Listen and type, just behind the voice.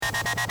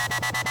Hello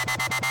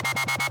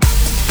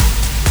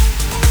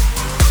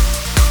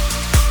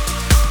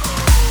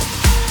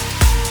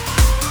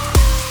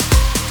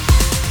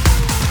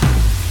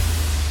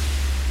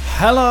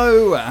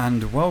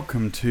and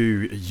welcome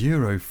to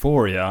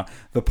Europhoria,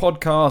 the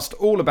podcast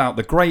all about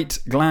the great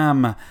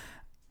glam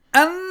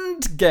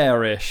and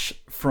garish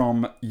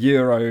from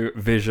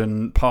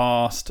Eurovision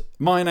past.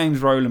 My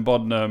name's Roland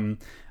Bodnam,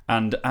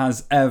 and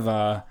as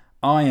ever,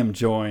 I am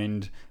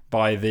joined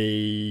by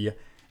the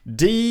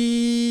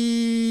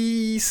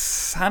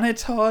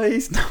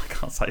desanitized... No, I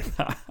can't say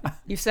that.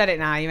 You've said it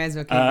now, you may as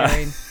well keep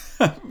going.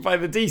 By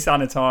the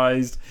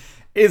desanitized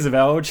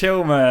Isabel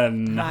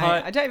Chillman.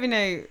 Hi. I don't even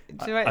know.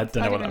 I don't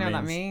know what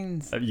that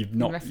means.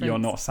 You're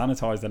not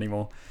sanitized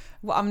anymore.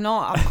 Well, I'm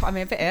not. I'm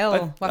a bit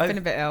ill. I've been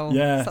a bit ill.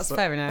 Yeah, so that's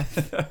fair enough.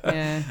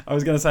 Yeah. I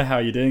was going to say, how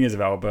are you doing,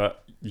 Isabel?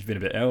 But you've been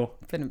a bit ill.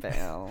 Been a bit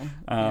ill.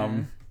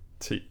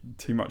 Too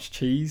much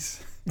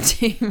cheese.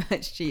 Too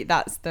much cheese.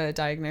 That's the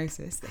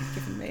diagnosis they've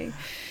given me.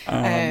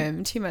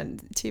 Too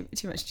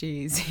much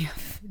cheese.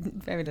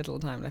 Very little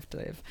time left to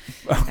live.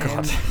 Oh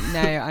God.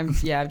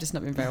 I've just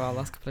not been very well the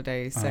last couple of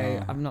days,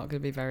 so I'm not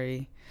going to be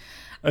very.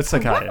 It's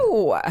okay.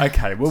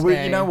 Okay. Well,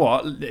 you know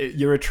what?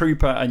 You're a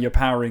trooper and you're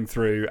powering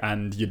through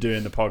and you're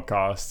doing the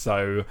podcast,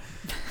 so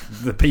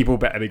the people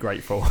better be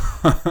grateful.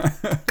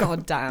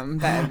 God damn,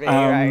 better be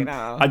right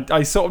now.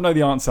 I sort of know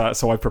the answer,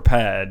 so I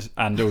prepared,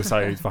 and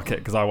also fuck it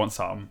because I want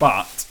some.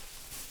 But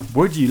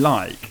would you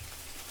like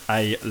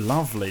a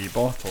lovely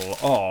bottle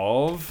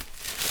of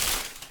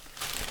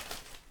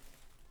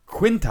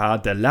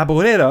Quinta de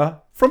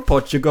Laboreira from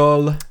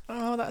Portugal?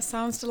 Oh, that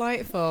sounds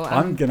delightful.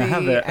 I'm going to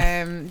have it.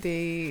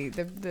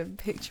 The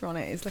picture on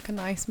it is like a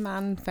nice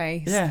man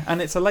face. Yeah, and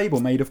it's a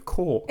label made of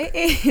cork. It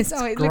is.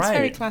 It looks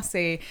very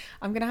classy.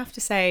 I'm going to have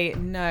to say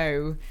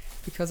no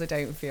because I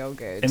don't feel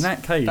good. In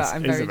that case, but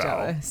I'm very Isabel,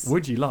 jealous.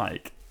 Would you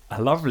like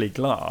a lovely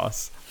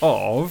glass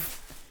of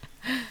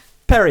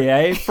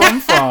Perrier from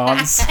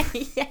France?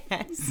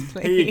 Yes,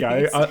 please. Here you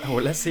go.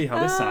 Let's see how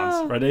this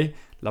sounds. Ready?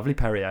 Lovely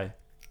Perrier.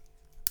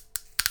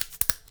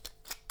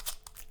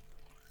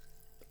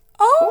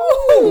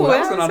 Oh,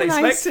 that's an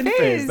unexpected nice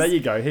fizz. There you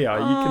go. Here,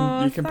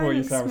 you can pour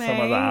thanks, yourself mate. some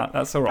of that.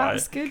 That's all right.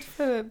 That's good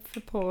for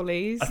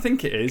Paulies. I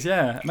think it is.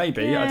 Yeah,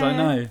 maybe. Yeah. I don't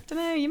know.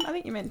 I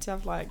think you're meant to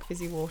have like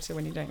fizzy water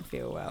when you don't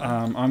feel well.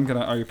 I'm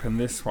gonna open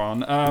this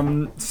one.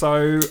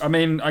 So I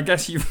mean, I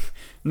guess you've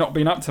not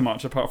been up to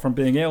much apart from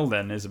being ill.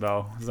 Then,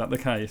 Isabel, is that the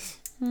case?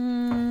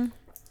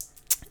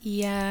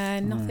 Yeah,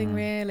 nothing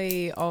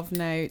really of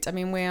note. I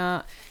mean, we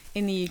are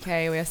in the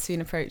UK. We are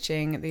soon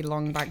approaching the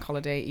long bank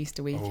holiday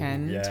Easter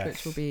weekend,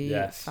 which will be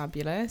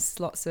fabulous.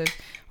 Lots of.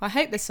 Well, I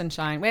hope there's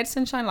sunshine. We had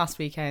sunshine last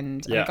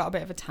weekend. And I got a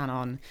bit of a tan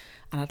on,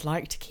 and I'd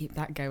like to keep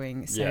that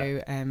going.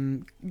 So,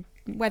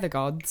 weather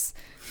gods,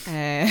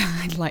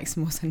 I'd like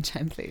some more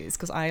sunshine, please,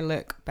 because I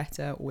look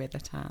better with a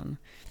tan.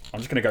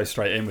 I'm just gonna go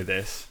straight in with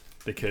this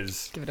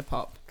because give it a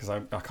pop. Because I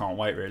can't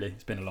wait. Really,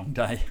 it's been a long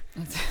day.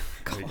 Here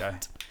we go.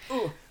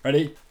 Ooh.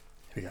 Ready?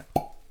 Here we go.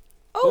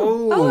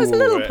 Oh, it's a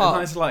little pop.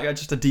 Nice, like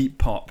just a deep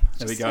pop.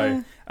 There we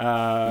go.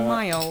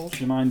 Mild. Do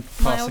you mind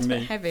passing me?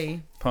 Mild but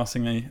heavy.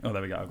 Passing me. Oh,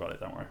 there we go. I've got it.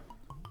 Don't worry.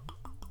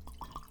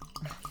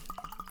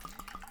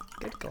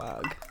 Good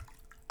glug.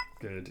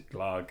 Good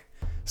glug.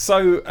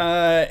 So,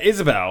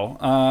 Isabel,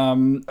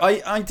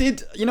 I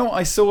did. You know what?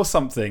 I saw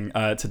something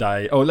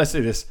today. Oh, let's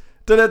do this.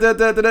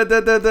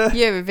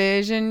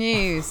 Eurovision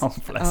news. Oh,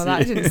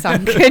 that didn't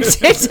sound good,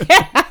 did it?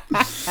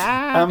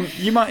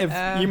 You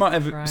might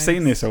have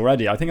seen this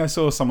already. I think I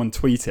saw someone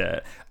tweet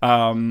it,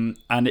 and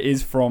it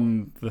is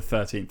from the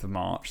 13th of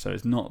March, so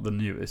it's not the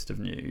newest of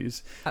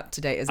news. Up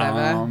to date as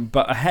ever.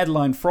 But a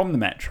headline from the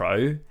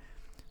Metro: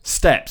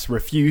 Steps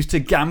refuse to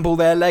gamble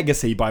their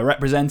legacy by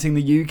representing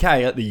the UK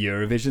at the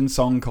Eurovision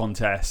Song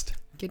Contest.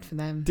 Good for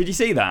them. Did you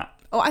see that?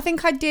 Oh, I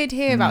think I did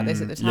hear about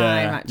this at the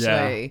time,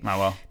 actually. Yeah. Oh,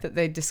 well. That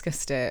they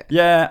discussed it.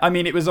 Yeah, I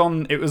mean, it was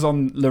on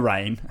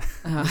Lorraine.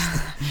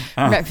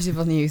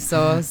 Reputable news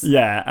source.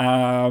 Yeah,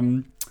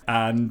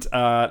 and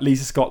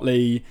Lisa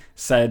Scott-Lee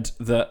said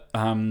that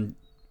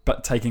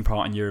but taking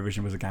part in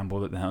Eurovision was a gamble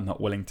that they're not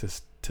willing to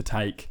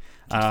take.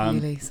 Good for you,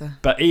 Lisa.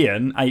 But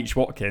Ian H.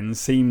 Watkins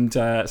seemed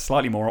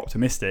slightly more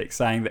optimistic,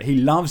 saying that he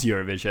loves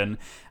Eurovision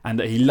and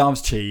that he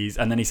loves cheese.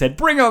 And then he said,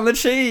 "Bring on the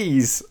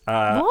cheese!"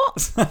 What?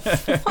 What's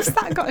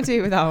that got to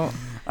do with that?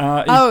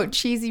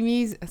 Cheesy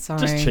music.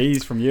 Sorry. Just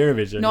cheese from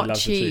Eurovision. Not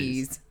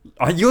cheese.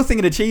 You're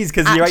thinking of cheese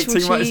because you ate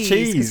too much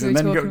cheese and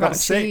then got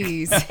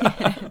sick.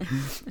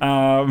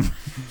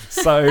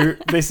 So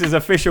this is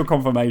official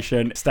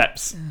confirmation.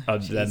 Steps.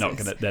 They're not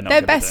gonna.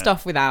 They're best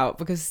off without,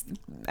 because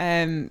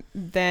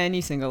their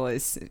new single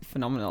is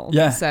phenomenal.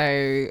 Yeah.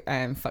 So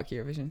fuck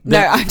Eurovision. No,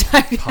 I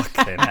don't.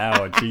 Fucking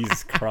hell,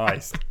 Jesus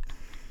Christ.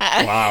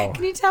 Wow.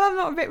 Can you tell I'm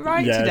not a bit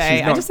right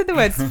today? I just said the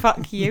words fuck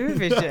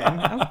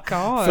Eurovision. Oh,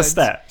 God. For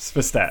steps.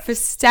 For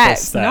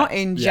steps, not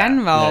in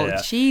general. Yeah.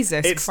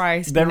 Jesus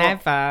Christ,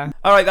 never.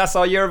 All right, that's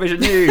our Eurovision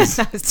news.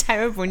 That was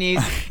terrible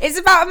news. It's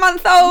about a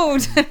month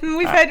old.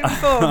 We've heard it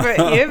before, but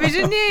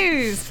Eurovision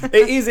news.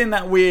 It is in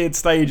that weird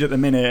stage at the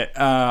minute.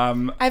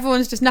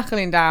 Everyone's just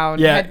knuckling down,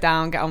 head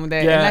down, get on with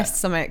it. Unless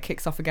something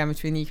kicks off again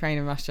between Ukraine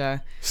and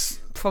Russia.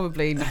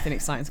 Probably nothing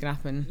exciting is going to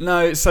happen.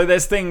 No, so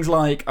there's things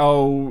like,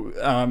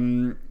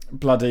 bloody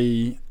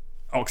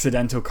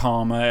Occidental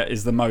Karma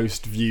is the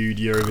most viewed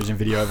Eurovision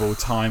video of all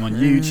time on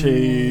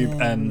YouTube,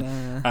 and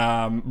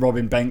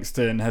Robin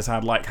Bengtsson has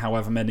had like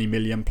however many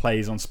million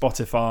plays on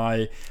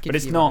Spotify. But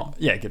it's not... Robin.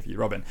 Yeah, give you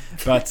Robin.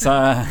 But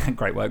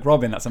great work,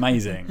 Robin, that's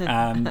amazing.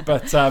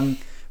 But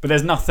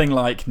there's nothing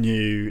like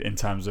new in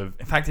terms of...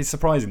 In fact, it's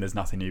surprising there's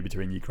nothing new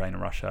between Ukraine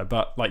and Russia.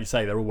 But like you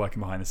say, they're all working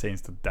behind the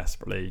scenes to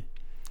desperately...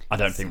 I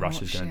don't think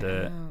Russia's going to do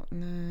it.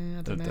 No,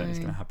 I don't know. think it's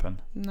going to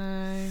happen.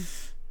 No.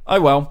 Oh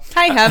well.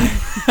 Hey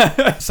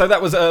So that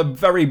was a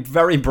very,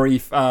 very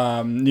brief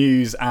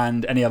news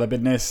and any other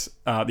business.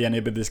 The any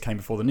other business came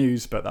before the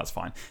news, but that's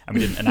fine. And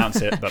we didn't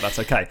announce it, but that's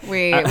okay.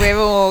 We're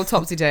all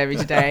topsy-turvy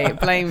today.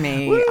 Blame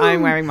me.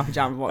 I'm wearing my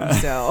pyjama bottom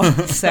still.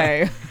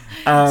 So...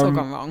 it's all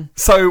gone wrong.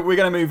 So we're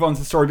going to move on to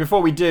the story.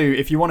 Before we do,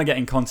 if you want to get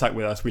in contact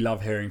with us, we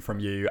love hearing from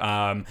you.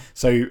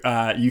 So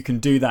you can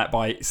do that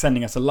by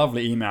sending us a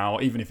lovely email,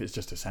 even if it's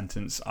just a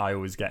sentence. I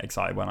always get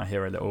excited when I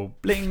hear a little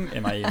bling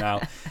in my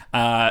email.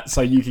 So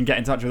you can get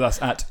in touch with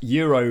us at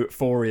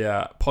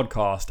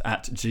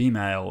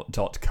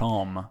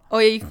europhoriapodcast@gmail.com.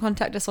 Or you can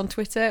contact us on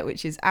Twitter,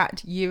 which is at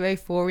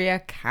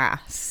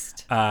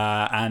EuphoriaCast.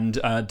 And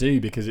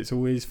do, because it's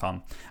always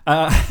fun.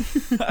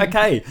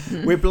 Okay,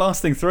 we're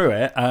blasting through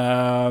it.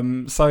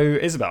 So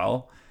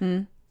Isabel,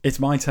 it's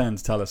my turn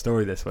to tell a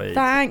story this week.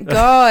 Thank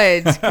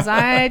God, because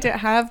I don't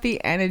have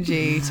the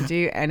energy to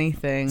do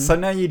anything. So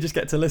now you just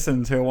get to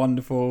listen to a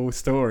wonderful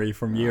story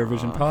from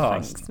Eurovision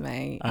past. Thanks,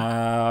 mate.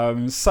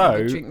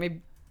 So drink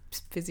me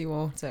fizzy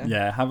water.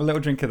 Yeah, have a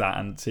little drink of that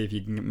and see if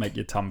you can make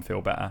your tum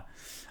feel better.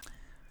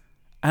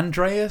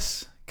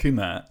 Andreas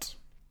Kümmert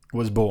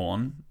was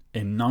born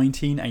in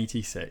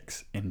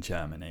 1986 in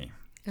Germany.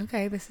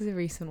 Okay, this is a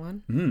recent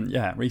one.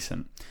 Yeah,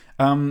 recent.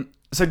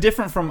 So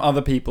different from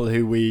other people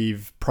who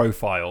we've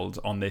profiled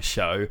on this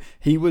show,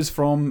 he was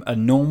from a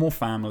normal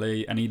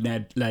family and he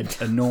led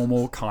a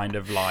normal kind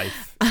of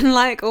life.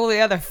 Unlike all the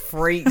other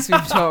freaks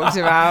we've talked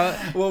about,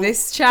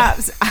 this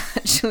chap's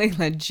actually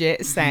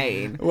legit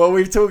sane. Well,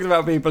 we've talked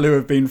about people who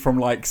have been from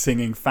like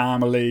singing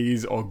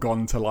families or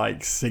gone to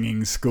like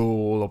singing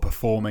school or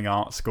performing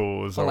art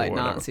schools. Or like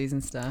whatever. Nazis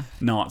and stuff.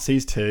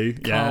 Nazis too,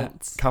 yeah.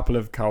 Couple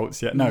of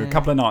cults, yeah. No,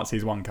 couple of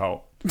Nazis, one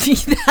cult.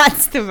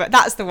 That's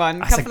the one.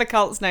 Couple of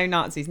cults, no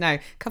Nazis. No,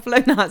 couple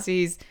of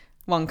Nazis,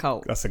 one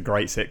cult. That's a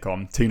great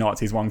sitcom. 2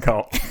 Nazis, 1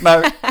 cult.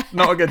 No,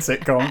 not a good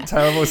sitcom.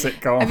 Terrible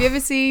sitcom. Have you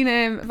ever seen?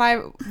 You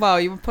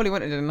probably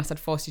wouldn't have unless I'd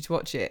forced you to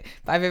watch it.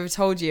 But I've ever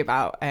told you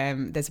about.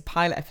 There's a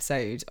pilot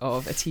episode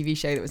of a TV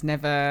show that was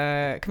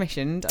never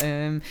commissioned.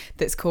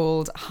 That's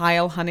called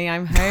 "Heil, Honey,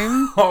 I'm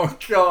Home." Oh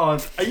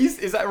God,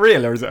 is that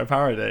real or is it a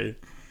parody?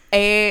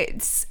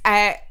 It's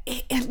the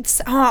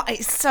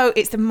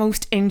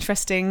most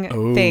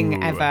interesting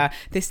thing ever.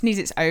 This needs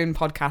its own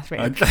podcast.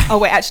 Okay. Oh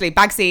wait, actually,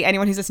 Bagsy,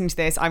 anyone who's listening to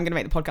this, I'm going to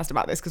make the podcast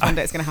about this because one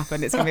day it's going to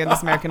happen. It's going to be on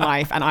This American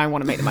Life, and I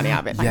want to make the money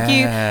out of it. Thank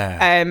you.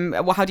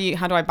 Well, how do you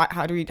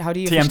officially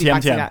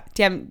Bagsy that?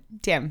 TM.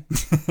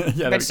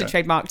 Yeah, registered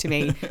trademark to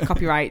me.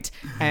 Copyright.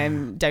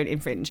 Don't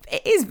infringe.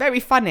 It is very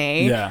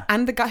funny. Yeah.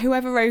 And the guy,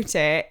 whoever wrote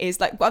it,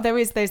 is like, well,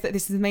 there's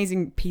this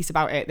amazing piece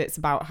about it that's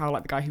about how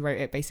like the guy who wrote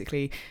it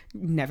basically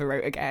never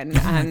wrote again,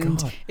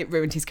 and it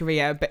ruined his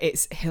career, but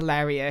it's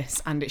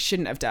hilarious and it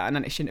shouldn't have done,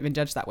 and it shouldn't have been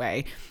judged that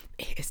way.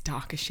 It is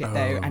dark as shit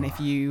though, and if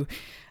you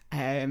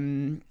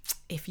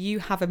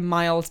have a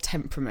mild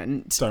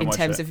temperament in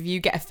terms of if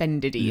you get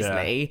offended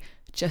easily,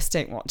 just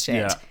don't watch it.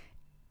 Yeah.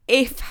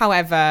 If,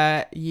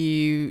 however,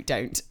 you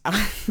don't,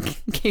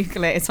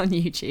 Google it, it's on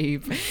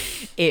YouTube,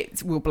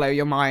 it will blow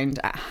your mind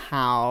at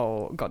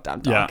how goddamn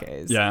dark it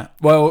is. Yeah.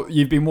 Well,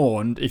 you've been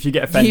warned. If you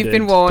get offended, you've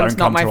been warned,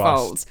 not my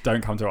fault.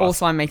 Don't come to us.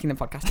 Also, I'm making the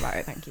podcast about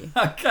it, thank you.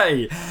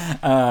 Okay.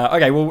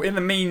 Well, in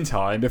the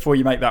meantime, before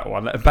you make that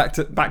one, back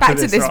to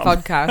this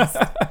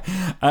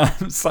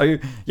podcast. So,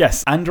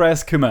 yes,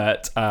 Andreas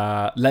Kümmert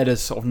led a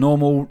sort of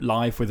normal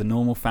life with a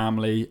normal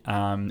family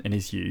in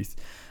his youth.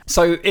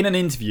 So in an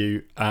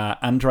interview,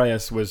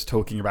 Andreas was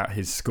talking about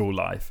his school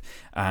life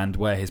and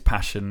where his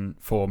passion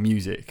for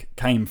music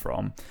came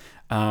from.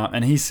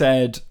 And he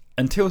said,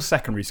 until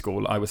secondary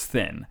school, I was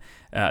thin.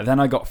 Then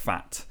I got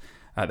fat.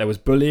 There was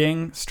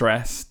bullying,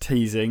 stress,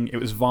 teasing. It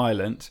was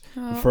violent.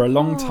 For a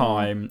long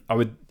time,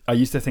 I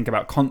used to think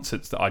about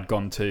concerts that I'd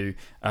gone to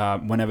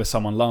whenever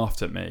someone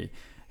laughed at me.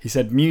 He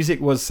said,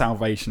 music was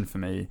salvation for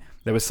me.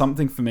 There was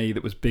something for me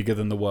that was bigger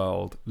than the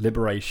world,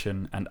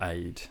 liberation and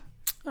aid.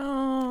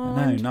 Oh, Oh,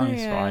 no,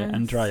 nice, right?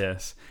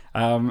 Andreas.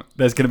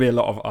 There's going to be a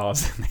lot of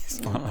R's in this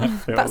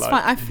one. That's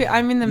fine.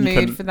 I'm in the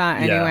mood for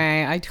that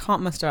anyway. I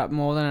can't muster up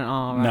more than an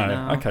R right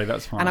now. No, okay,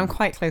 that's fine. And I'm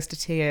quite close to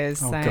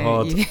tears. Oh, so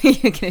God.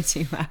 You're going to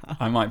do that.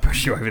 I might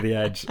push you over the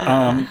edge.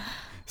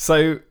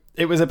 So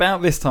it was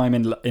about this time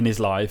in his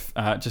life,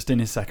 just in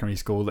his secondary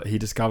school, that he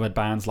discovered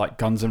bands like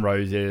Guns N'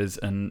 Roses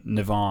and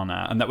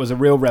Nirvana, and that was a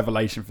real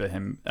revelation for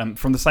him.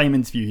 From the same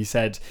interview, he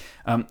said,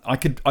 "I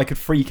could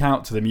freak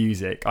out to the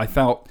music. I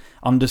felt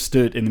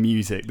understood in the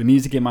music. The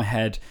music in my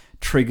head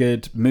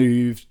triggered,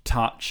 moved,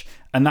 touch,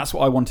 and that's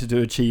what I wanted to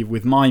achieve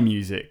with my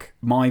music,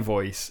 my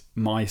voice,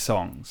 my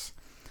songs."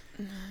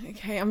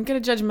 Okay, I'm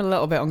going to judge him a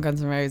little bit on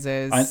Guns N'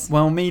 Roses.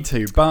 Well, me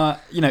too, but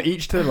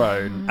each to their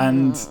own,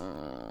 and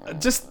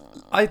just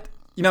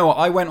you know what,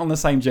 I went on the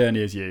same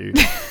journey as you,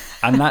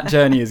 and that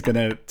journey is going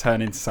to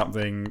turn into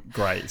something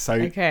great. So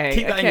keep that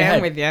in your head.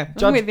 I'm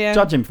with you.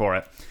 Judge him for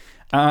it.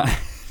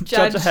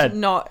 Judge ahead,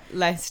 not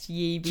lest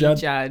ye be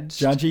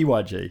judged. Judgy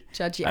wudgy.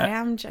 Judgy. I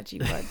am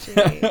judgy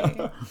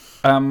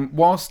wudgy.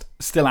 Whilst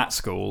still at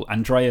school,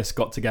 Andreas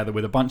got together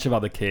with a bunch of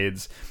other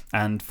kids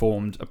and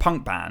formed a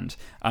punk band.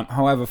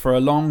 However, for a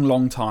long,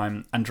 long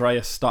time,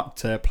 Andreas stuck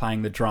to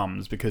playing the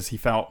drums because he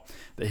felt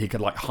that he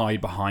could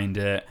hide behind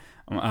it.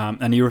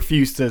 And he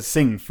refused to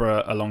sing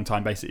for a long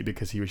time, basically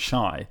because he was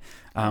shy.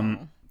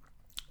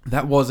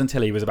 That was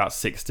until he was about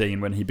 16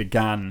 when he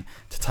began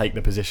to take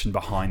the position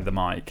behind the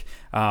mic.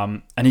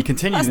 And he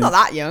continued... That's not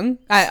that young.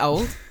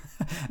 Old.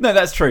 No,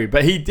 that's true.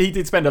 But he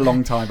did spend a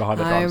long time behind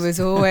the drums. I was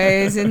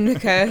always in the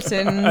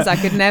curtains. I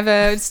could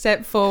never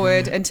step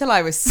forward until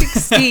I was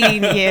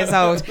 16 years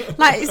old.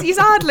 He's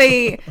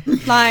hardly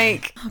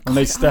when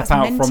they step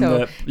out mental. From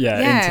the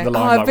into the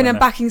limelight. I've been a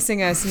backing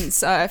singer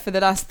since for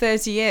the last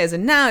 30 years,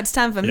 and now it's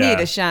time for me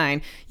to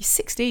shine. You're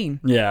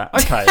 16. Yeah.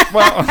 Okay.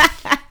 Well.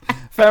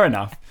 Fair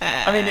enough.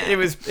 I mean, it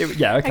was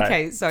okay.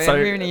 Okay, sorry, I'm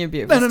ruining your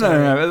beautiful story.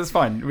 No, that's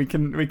fine. We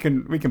can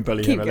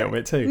bully him a little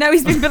bit too. No,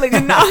 he's been bullied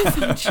enough.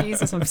 Oh,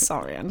 Jesus, I'm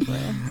sorry,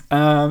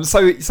 Andrea.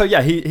 So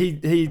yeah,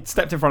 he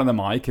stepped in front of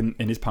the mic in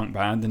his punk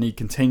band, and he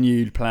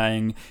continued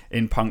playing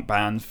in punk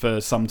bands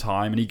for some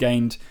time, and he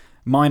gained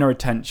minor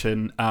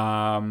attention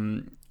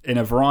in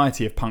a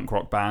variety of punk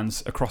rock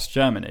bands across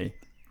Germany.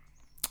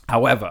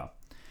 However,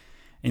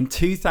 in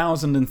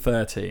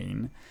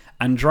 2013,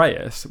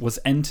 Andreas was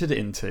entered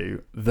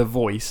into The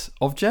Voice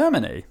of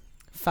Germany.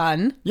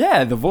 Fun.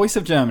 Yeah, The Voice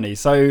of Germany.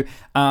 So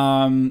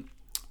I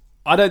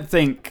don't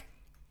think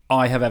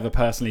I have ever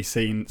personally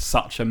seen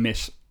such a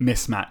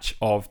mismatch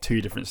of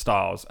two different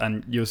styles,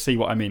 and you'll see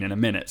what I mean in a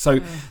minute. So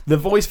The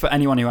Voice, for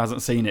anyone who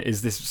hasn't seen it,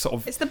 is this sort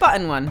of... It's the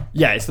button one.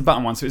 Yeah, it's the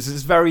button one. So it's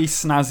this very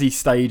snazzy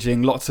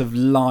staging, lots of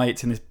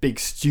lights in this big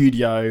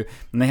studio,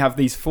 and they have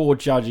these 4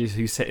 judges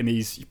who sit in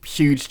these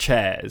huge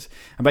chairs,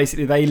 and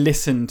basically they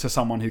listen to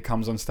someone who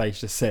comes on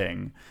stage to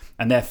sing,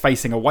 and they're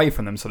facing away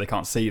from them so they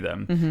can't see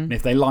them. Mm-hmm. And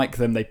if they like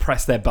them, they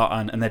press their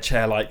button, and their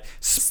chair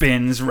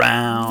spins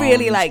round.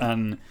 Really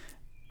and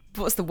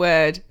what's the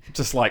word?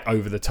 Just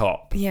over the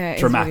top. Yeah,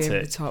 dramatic. Really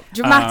over the top.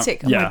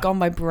 Dramatic. My God,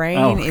 my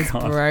brain is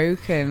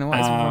broken. What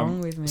is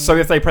wrong with me? So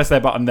if they press their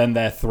button, then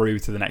they're through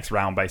to the next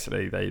round.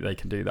 Basically, they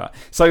can do that.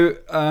 So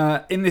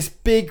in this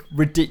big,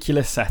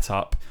 ridiculous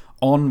setup,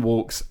 on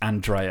walks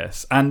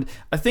Andreas, and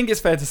I think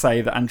it's fair to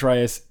say that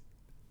Andreas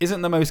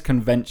isn't the most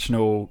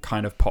conventional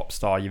kind of pop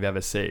star you've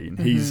ever seen.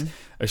 Mm-hmm. He's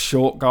a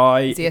short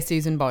guy. Is he a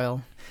Susan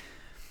Boyle?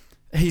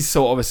 He's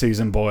sort of a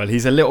Susan Boyle.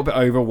 He's a little bit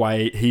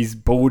overweight. He's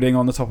balding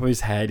on the top of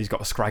his head. He's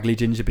got a scraggly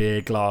ginger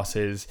beard,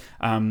 glasses,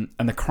 and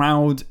the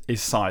crowd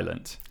is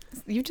silent.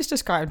 You've just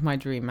described my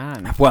dream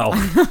man. Well,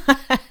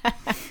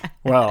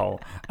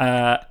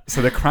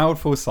 so the crowd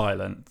falls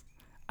silent,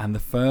 and the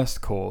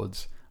first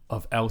chords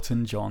of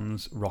Elton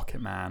John's Rocket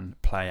Man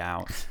play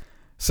out.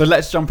 So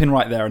let's jump in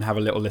right there and have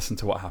a little listen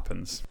to what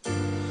happens.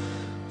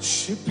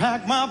 She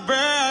packed my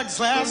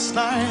bags last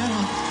night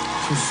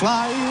to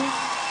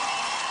fly.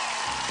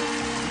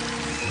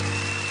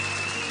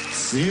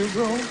 0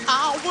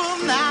 hour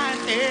 9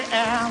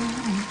 a.m.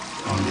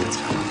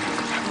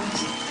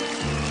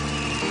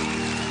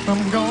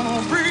 I'm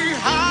gonna be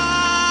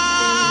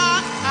high.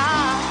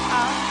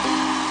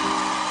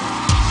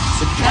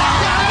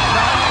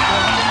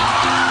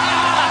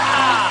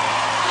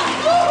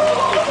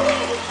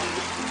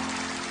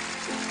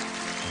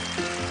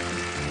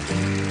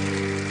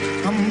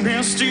 I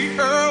miss the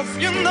earth,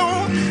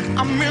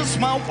 I miss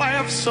my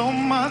wife so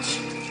much.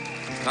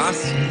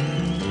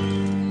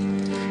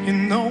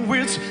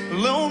 It's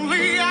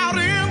lonely out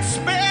in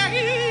space.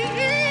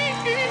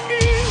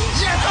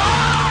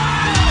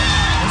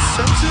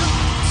 Such a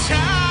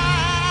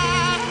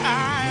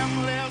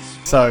timeless.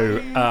 So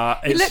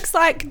he looks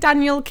like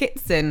Daniel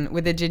Kitson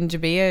with a ginger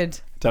beard.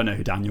 Don't know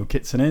who Daniel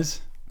Kitson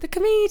is. The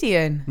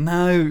comedian.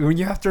 No,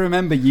 you have to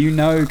remember,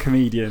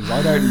 comedians.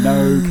 I don't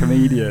know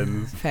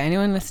comedians. For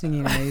anyone listening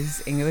who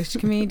knows English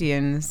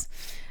comedians.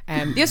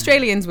 The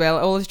Australians will.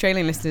 All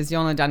Australian listeners,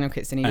 you'll know Daniel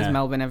Kitson. He was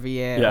Melbourne every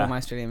year. Yeah. All my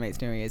Australian mates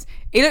know who he is.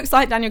 He looks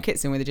like Daniel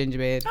Kitson with a ginger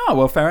beard. Oh,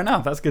 well, fair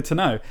enough. That's good to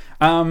know.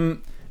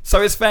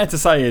 So it's fair to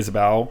say,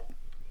 Isabel,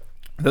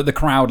 that the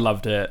crowd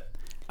loved it.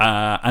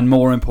 And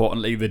more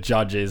importantly, the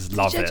judges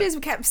loved it. The judges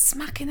kept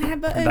smacking their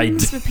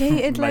buttons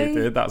repeatedly. They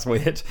did. That's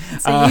weird.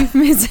 It's a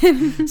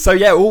euphemism. So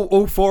yeah,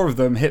 all 4 of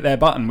them hit their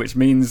button, which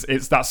means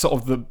that's sort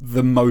of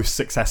the most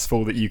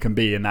successful that you can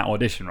be in that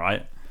audition,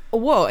 right?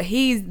 What?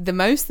 He's the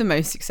most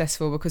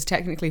successful because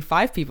technically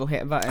 5 people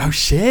hit a button. Oh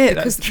shit!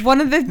 Because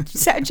one of the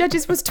set of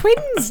judges was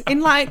twins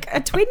in like a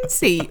twin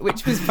seat,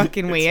 which was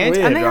fucking weird.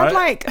 And they had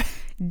like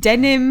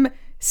denim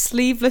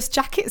sleeveless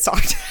jackets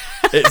on.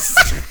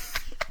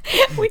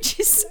 Which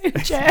is so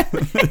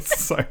German. It's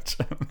so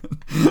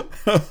German.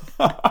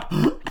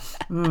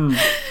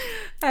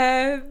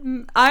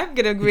 I'm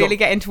gonna really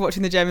get into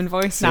watching the German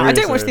voice now. Seriously? I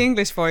don't watch the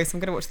English voice.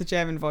 I'm gonna watch the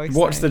German voice.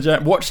 Watch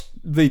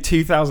the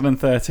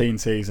 2013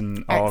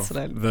 season of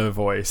The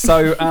Voice.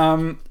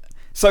 So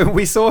so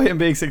we saw him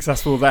being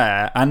successful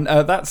there, and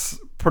that's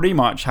pretty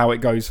much how it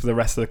goes for the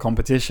rest of the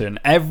competition.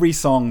 Every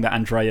song that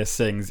Andreas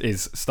sings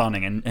is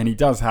stunning, and he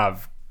does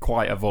have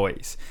quite a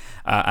voice,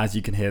 as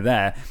you can hear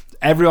there.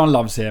 Everyone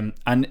loves him,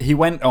 and he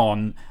went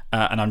on,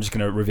 and I'm just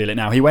going to reveal it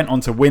now, he went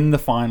on to win the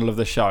final of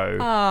the show.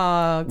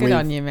 Oh, good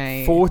on you,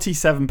 mate.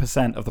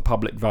 47% of the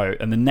public vote,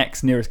 and the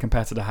next nearest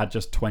competitor had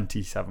just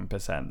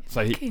 27%.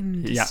 So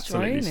he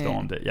absolutely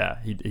stormed it. Yeah,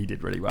 he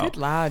did really well. Good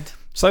lad.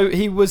 So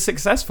he was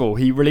successful.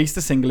 He released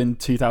a single in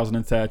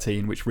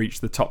 2013, which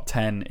reached the top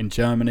 10 in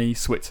Germany,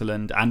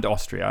 Switzerland, and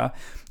Austria.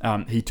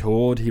 He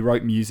toured, he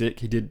wrote music,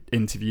 he did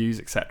interviews,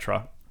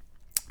 etc.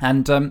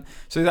 And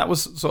so that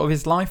was sort of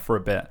his life for a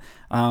bit.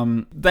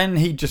 Then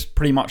he just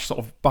pretty much sort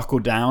of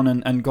buckled down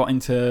and got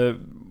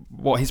into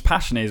what his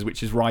passion is,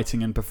 which is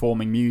writing and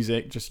performing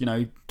music, just,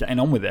 getting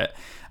on with it.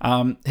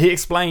 He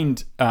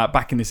explained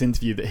back in this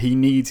interview that he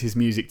needs his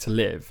music to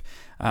live.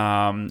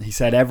 He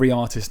said every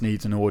artist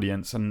needs an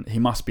audience and he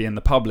must be in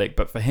the public,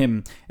 but for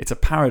him it's a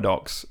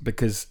paradox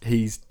because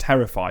he's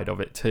terrified of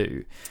it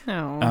too.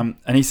 And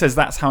he says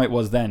that's how it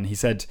was then. He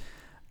said,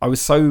 I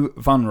was so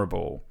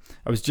vulnerable.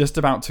 I was just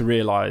about to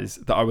realise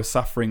that I was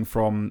suffering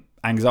from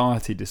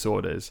anxiety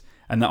disorders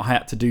and that I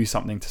had to do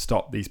something to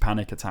stop these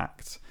panic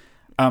attacks.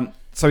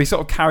 So he sort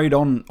of carried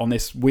on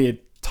this weird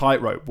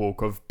tightrope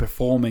walk of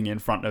performing in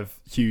front of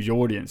huge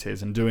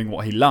audiences and doing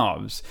what he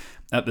loves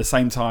at the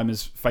same time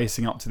as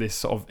facing up to this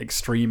sort of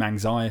extreme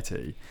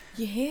anxiety.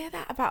 You hear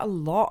that about a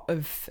lot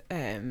of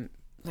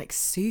like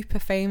super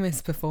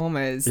famous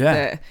performers. Yeah.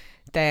 That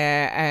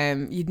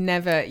they're you'd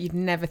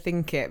never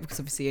think it because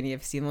obviously you only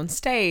ever see them on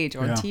stage or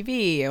on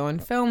TV or on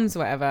films or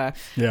whatever.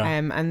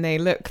 And they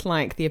look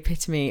like the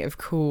epitome of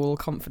cool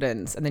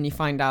confidence, and then you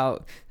find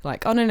out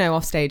like, oh no,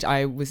 off stage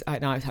I was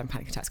having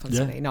panic attacks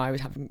constantly. No, I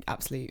was having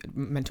absolute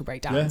mental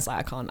breakdowns.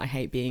 Like I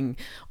hate being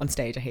on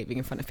stage, I hate being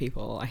in front of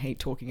people, I hate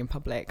talking in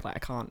public, like I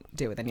can't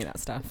deal with any of that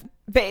stuff.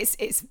 But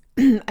it's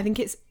I think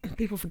it's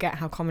people forget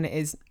how common it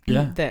is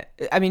that,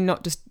 I mean,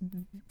 not just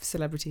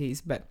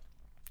celebrities but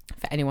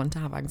for anyone to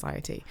have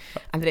anxiety,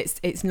 and that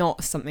it's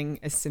not something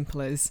as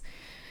simple as,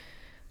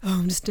 oh,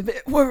 I'm just a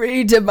bit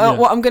worried about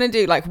what I'm going to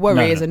do. Like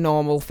worry is a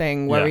normal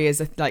thing. Worry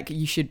is like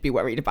you should be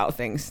worried about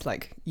things.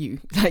 Like you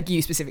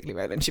specifically,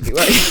 Roland, should be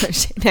worried about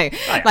shit. No,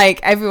 like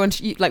everyone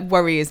like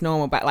worry is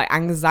normal, but like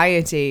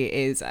anxiety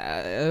is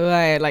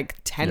like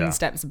 10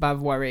 steps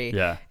above worry.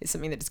 It's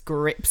something that just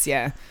grips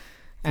you.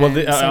 Well,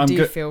 I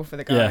do feel for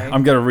the guy. Yeah,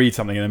 I'm going to read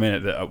something in a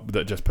minute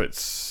that just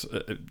puts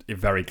it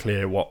very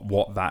clear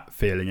what that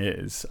feeling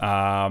is.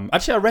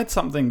 Actually, I read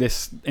something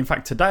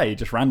today,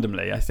 just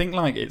randomly. I think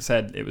like it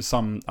said it was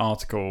some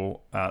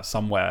article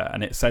somewhere,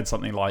 and it said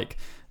something like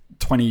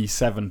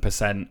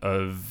 27%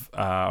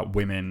 of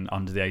women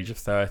under the age of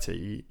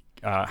 30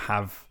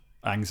 have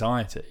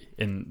anxiety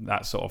in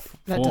that sort of form.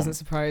 That doesn't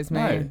surprise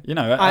me.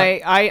 No,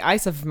 I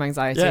suffer from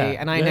anxiety,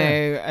 and I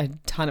know a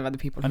ton of other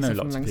people who suffer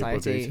from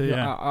anxiety who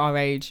are our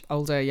age,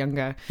 older,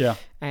 younger,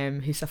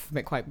 who suffer from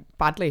it quite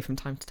badly from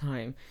time to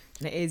time.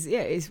 And it is,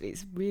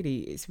 it's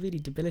really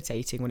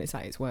debilitating when it's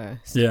at its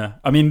worst. Yeah,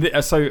 I mean,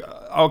 so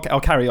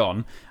I'll carry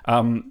on.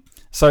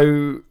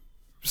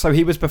 So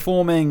he was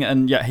performing,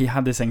 and he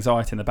had this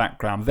anxiety in the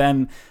background.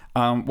 Then,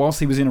 whilst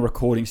he was in a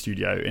recording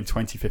studio in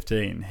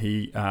 2015,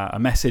 a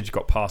message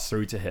got passed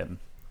through to him,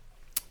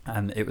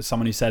 and it was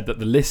someone who said that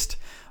the list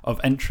of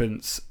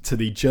entrants to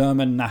the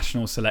German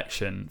national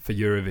selection for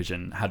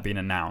Eurovision had been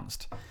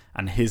announced,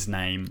 and his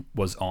name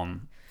was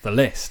on the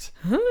list,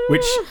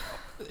 which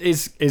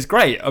is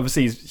great.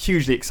 Obviously, it's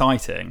hugely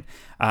exciting.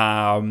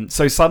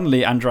 So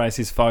suddenly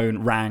Andreas's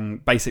phone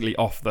rang basically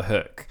off the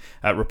hook.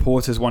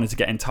 Reporters wanted to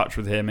get in touch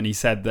with him, and he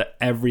said that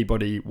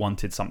everybody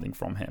wanted something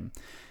from him.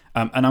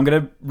 And I'm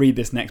going to read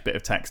this next bit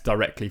of text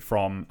directly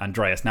from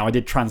Andreas. Now, I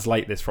did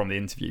translate this from the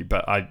interview,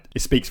 but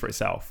it speaks for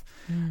itself.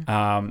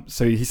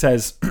 So he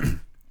says,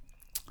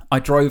 I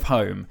drove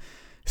home.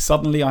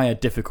 Suddenly I had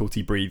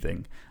difficulty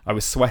breathing. I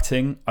was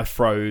sweating. I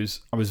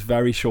froze. I was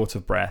very short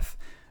of breath.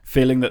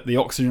 Feeling that the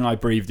oxygen I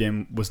breathed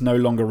in was no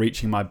longer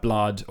reaching my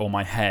blood or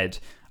my head.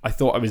 I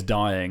thought I was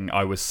dying.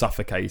 I was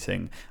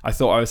suffocating. I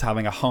thought I was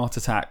having a heart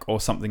attack or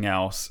something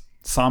else.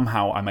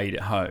 Somehow I made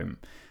it home.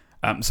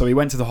 So he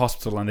went to the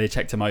hospital and they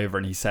checked him over,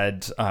 and he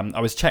said, I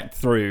was checked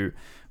through,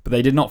 but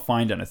they did not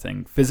find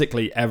anything.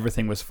 Physically,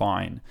 everything was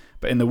fine.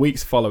 But in the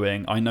weeks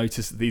following, I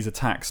noticed that these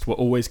attacks were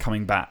always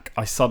coming back.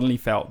 I suddenly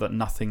felt that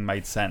nothing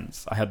made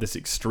sense. I had this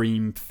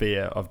extreme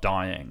fear of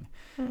dying.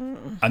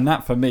 And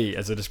that, for me,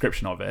 is a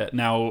description of it.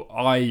 Now,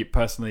 I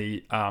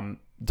personally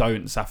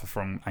don't suffer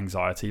from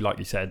anxiety. Like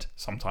you said,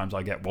 sometimes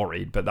I get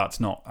worried, but that's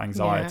not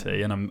anxiety.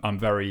 Yeah. And I'm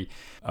very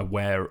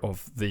aware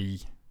of the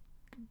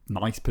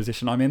nice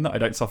position I'm in, that I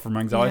don't suffer from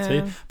anxiety.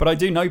 Yeah. But I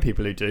do know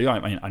people who do. I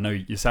mean, I know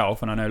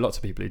yourself, and I know lots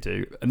of people who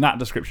do. And that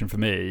description for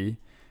me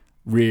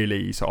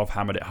really sort of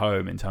hammered it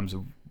home in terms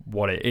of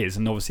what it is.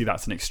 And obviously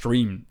that's an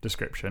extreme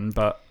description,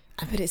 but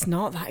it's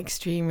not that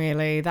extreme,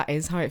 really. That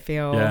is how it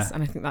feels. Yeah.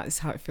 And I think that is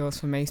how it feels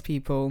for most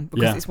people,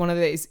 because it's one of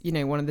those,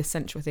 one of the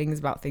central things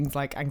about things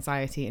like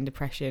anxiety and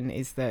depression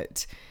is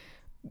that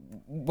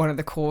one of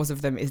the cause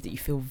of them is that you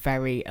feel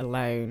very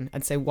alone.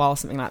 And so while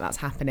something like that's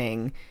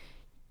happening,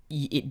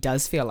 it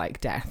does feel like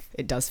death.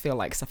 It does feel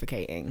like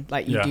suffocating.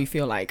 Like you do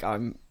feel like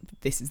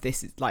this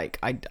is like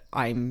I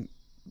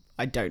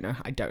don't know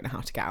how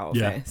to get out of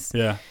this.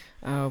 Yeah.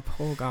 Oh,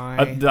 poor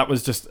guy. That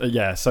was just so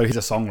he's a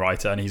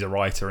songwriter and he's a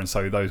writer, and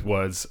so those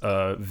words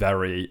are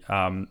very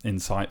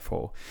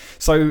insightful.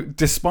 So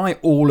despite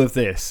all of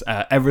this,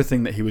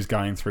 everything that he was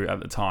going through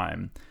at the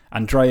time,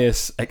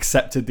 Andreas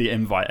accepted the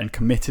invite and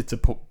committed to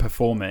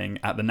performing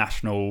at the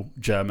national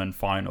German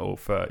final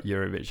for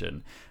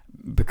Eurovision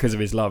because of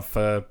his love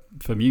for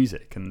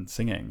music and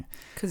singing.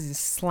 Because he's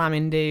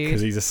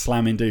a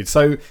slamming dude.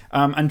 So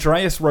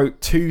Andreas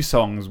wrote 2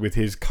 songs with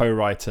his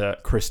co-writer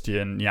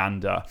Christian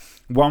Jander.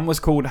 One was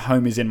called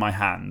Home Is In My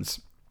Hands.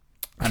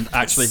 And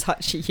actually,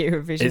 such a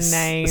Eurovision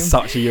name.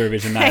 Such a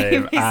Eurovision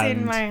name. Home Is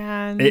In My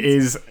Hands. It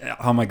is,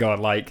 oh my God,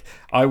 like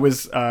I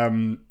was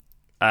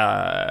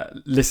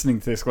listening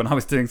to this when I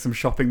was doing some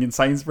shopping in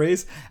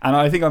Sainsbury's, and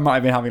I think I might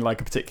have been having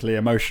like a particularly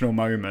emotional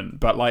moment,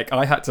 but like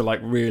I had to like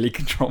really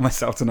control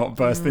myself to not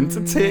burst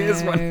into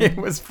tears when it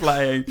was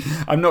playing.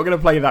 I'm not going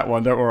to play that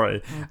one, don't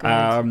worry.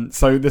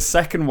 So the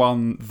second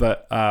one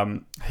that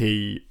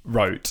he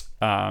wrote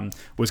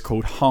was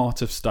called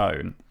Heart of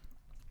Stone.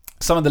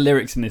 Some of the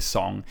lyrics in this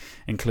song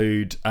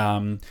include,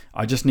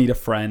 I just need a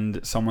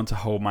friend, someone to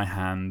hold my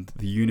hand.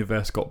 The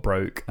universe got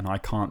broke and I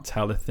can't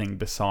tell a thing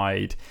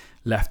beside.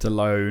 Left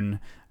alone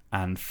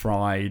and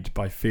fried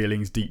by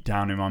feelings deep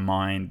down in my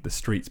mind. The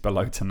streets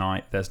below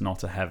tonight, there's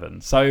not a heaven.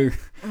 So,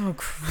 oh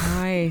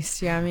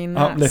Christ, yeah, I mean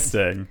that's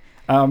uplifting.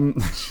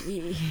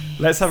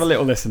 Let's have a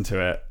little listen to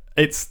it.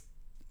 It's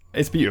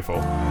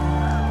beautiful.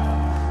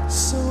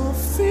 So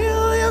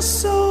feel your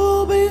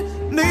soul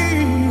beneath,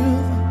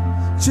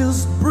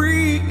 just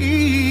breathe.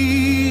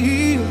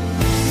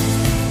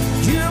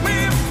 Give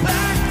me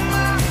back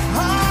my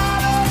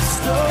heart of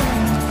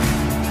stone.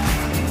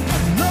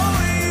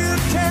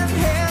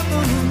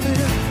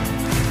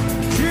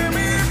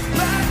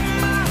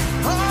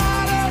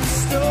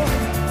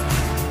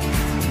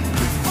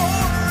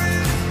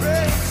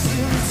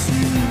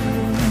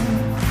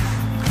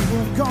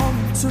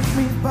 Took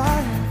me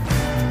by,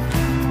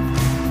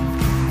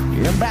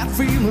 and bad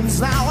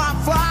feelings now I'm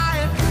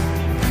flying.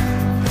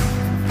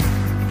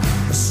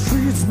 The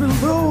streets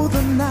below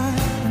the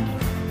night.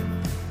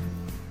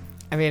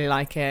 I really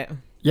like it.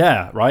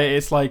 Yeah, right.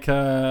 It's like,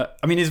 I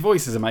mean, his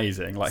voice is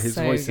amazing. Like his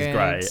voice is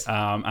great,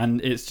 and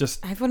it's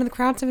just everyone in the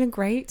crowd's having a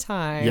great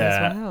time.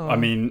 Yeah, as well. I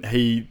mean,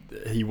 he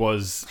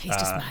was. He's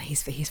just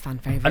he's fan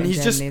favorite in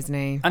Germany, isn't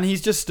he? And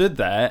he's just stood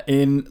there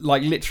in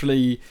like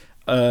literally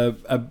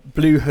a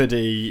blue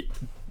hoodie,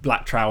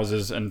 black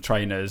trousers and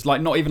trainers,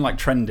 like not even like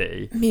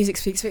trendy. Music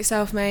speaks for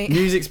itself, mate.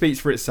 Music speaks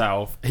for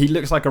itself. He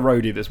looks like a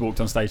roadie that's walked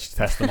on stage to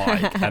test the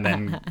mic, and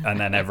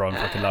then everyone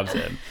fucking loves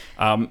him.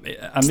 And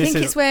I think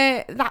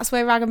that's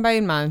where Rag and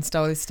Bone Man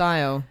stole his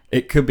style.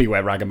 It could be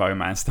where Rag and Bone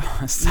Man stole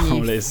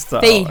his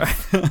style.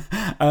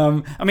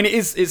 I mean,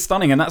 it's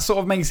stunning, and that sort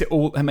of makes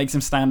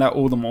him stand out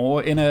all the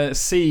more in a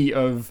sea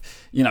of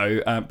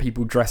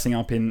people dressing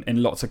up in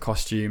lots of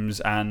costumes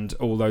and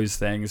all those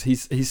things.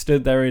 He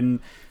stood there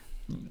in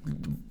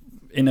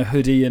a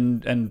hoodie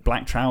and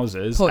black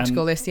trousers.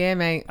 Portugal this year,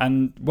 mate.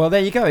 And well, there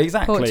you go,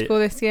 exactly. Portugal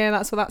this year,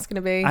 that's what that's going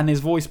to be. And his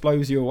voice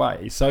blows you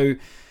away. So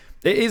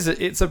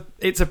it's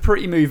a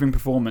pretty moving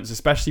performance,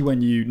 especially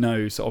when you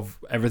know sort of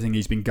everything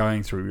he's been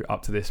going through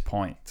up to this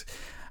point.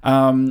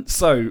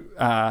 So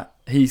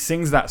he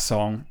sings that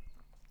song.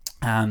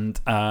 And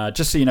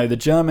just so you know, the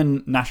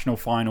German national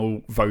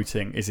final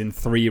voting is in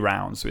 3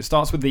 rounds. So it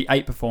starts with the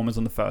 8 performers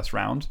on the first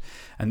round,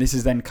 and this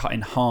is then cut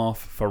in half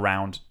for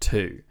round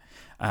 2.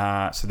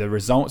 So the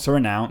results are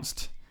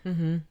announced.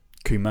 Mm-hmm.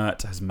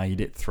 Kumert has made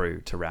it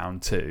through to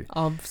round 2.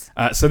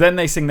 So then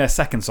they sing their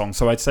second song.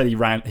 So I'd say he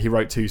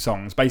wrote 2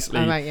 songs.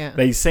 Basically,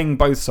 they sing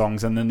both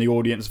songs, and then the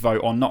audience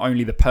vote on not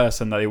only the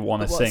person that they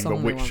want to sing,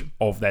 but which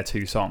of their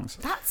 2 songs.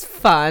 That's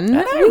fun.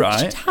 I know, right?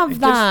 We should have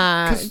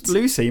that. Because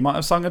Lucy might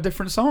have sung a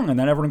different song, and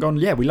then everyone gone,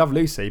 yeah, we love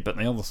Lucy, but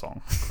the other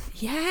song.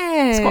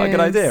 Yes. It's quite a good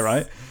idea,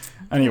 right?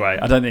 Anyway,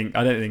 I don't think.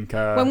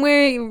 When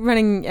we're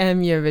running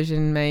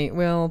Eurovision, mate,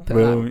 we'll put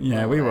that.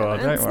 Yeah, we will.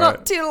 Don't it's worry.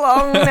 not too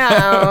long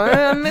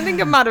now. I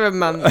think a matter of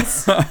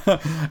months.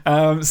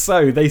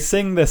 So they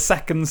sing the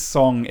second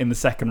song in the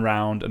second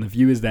round, and the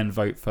viewers then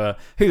vote for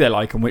who they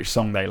like and which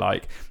song they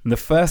like. And the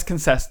first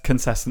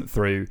contestant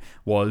through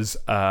was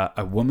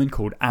a woman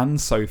called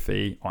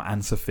Anne-Sophie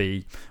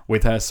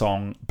with her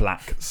song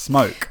Black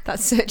Smoke.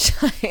 That's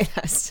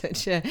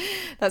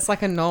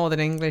like a Northern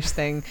English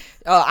thing.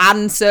 Oh,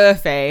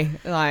 Anne-Sophie.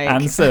 Like,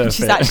 Anne-Sophie.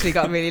 She's actually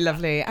got really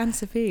lovely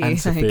Anne-Sophie.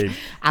 Anne-Sophie. Like,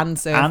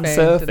 Anne-Sophie.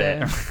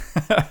 Anne-Sophie.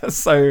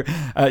 So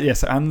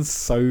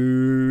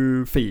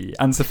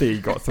Anne-Sophie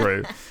got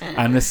through.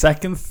 And the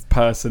second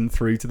person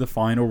through to the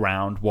final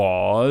round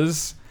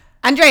was...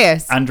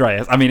 Andreas. I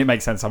mean, it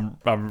makes sense.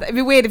 It'd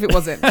be weird if it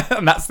wasn't.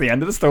 And that's the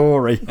end of the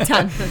story.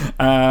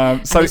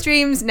 So his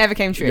dreams never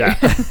came true. Yeah.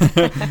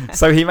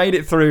 So he made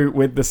it through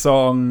with the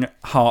song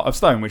Heart of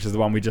Stone, which is the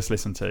one we just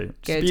listened to.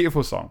 It's a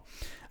beautiful song.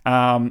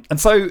 And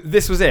so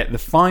this was it. The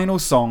final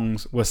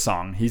songs were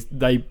sung.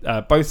 They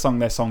both sung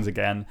their songs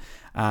again,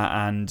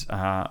 and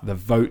the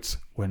votes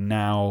were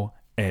now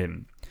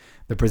in.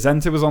 The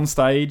presenter was on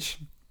stage.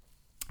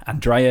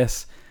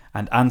 Andreas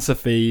and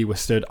Anne-Sophie were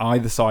stood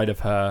either side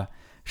of her.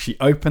 She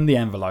opened the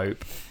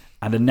envelope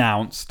and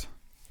announced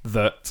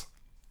that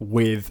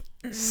with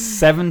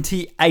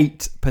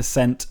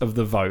 78% of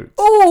the vote,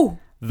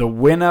 the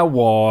winner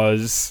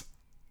was...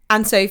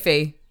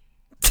 Anne-Sophie.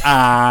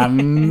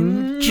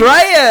 Andreas!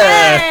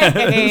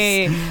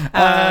 Hey!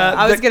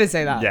 I was going to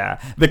say that. Yeah.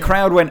 The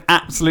crowd went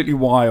absolutely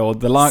wild.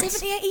 The lights...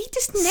 78, he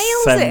just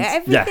nails it at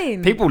everything.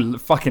 Yeah, people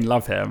fucking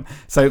love him.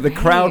 So the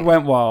crowd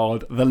went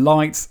wild, the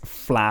lights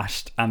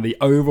flashed, and the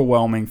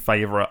overwhelming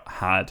favourite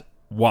had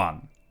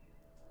won.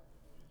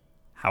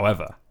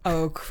 However...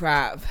 Oh,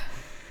 crap.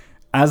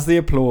 As the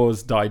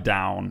applause died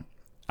down,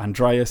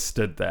 Andreas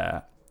stood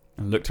there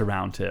and looked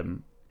around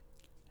him.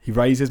 He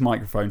raised his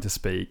microphone to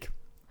speak,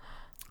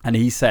 and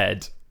he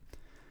said,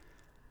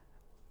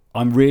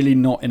 "I'm really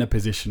not in a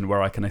position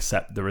where I can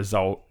accept the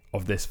result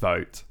of this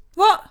vote.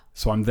 What?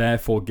 So I'm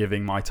therefore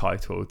giving my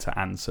title to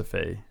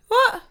Anne-Sophie."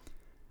 What?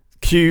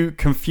 Cue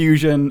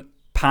confusion,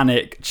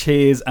 panic,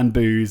 cheers and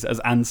boos as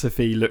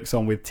Anne-Sophie looks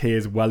on with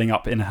tears welling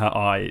up in her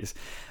eyes.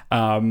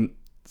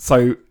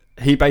 So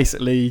he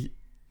basically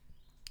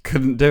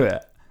couldn't do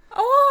it.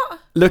 What?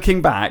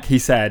 Looking back, he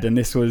said, and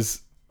this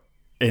was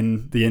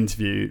in the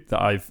interview that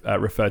I've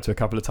referred to a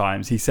couple of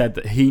times, he said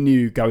that he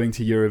knew going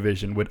to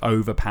Eurovision would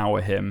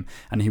overpower him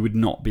and he would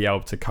not be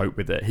able to cope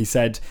with it. He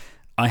said,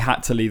 "I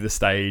had to leave the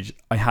stage.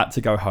 I had to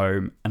go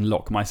home and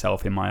lock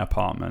myself in my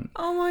apartment.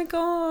 Oh my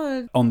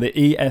God. On the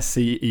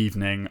ESC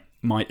evening,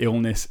 my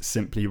illness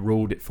simply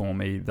ruled it for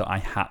me that I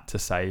had to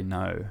say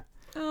no."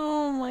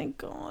 Oh my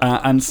God.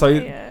 And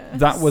so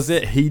that was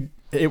it.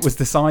 It was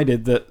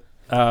decided that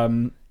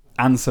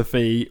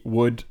Anne-Sophie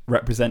would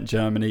represent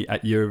Germany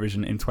at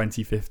Eurovision in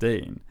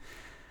 2015.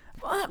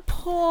 What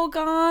poor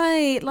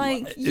guy.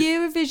 Like,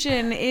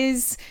 Eurovision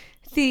is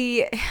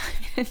the...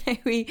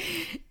 we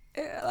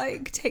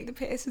take the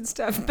piss and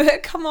stuff,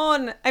 but come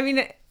on. I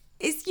mean...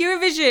 It's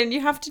Eurovision.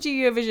 You have to do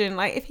Eurovision.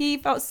 Like, if he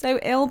felt so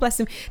ill,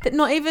 bless him, that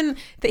not even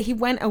that he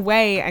went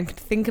away and could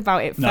think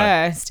about it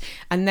first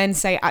and then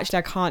say, actually,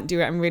 I can't do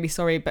it. I'm really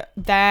sorry. But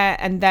there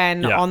and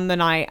then on the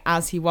night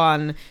as he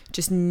won,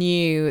 just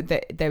knew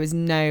that there was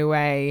no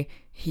way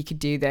he could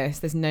do this.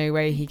 There's no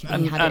way he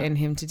had it in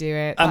him to do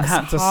it.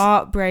 That's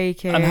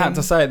heartbreaking. And had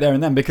to say it there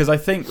and then, because I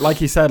think, like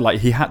he said, like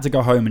he had to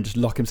go home and just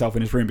lock himself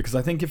in his room, because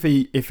I think if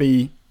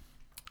he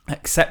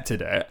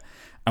accepted it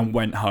and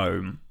went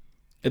home,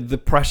 the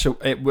pressure,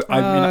 I don't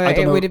know.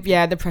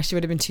 The pressure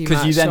would have been too much.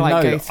 Because you then to,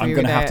 know that I'm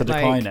going to have to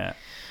decline it.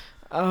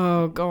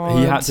 Oh, God.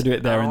 He had to do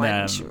it there and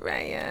then.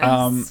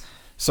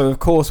 So, of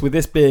course, with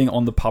this being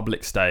on the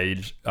public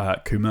stage,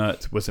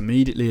 Kumert was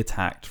immediately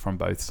attacked from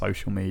both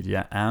social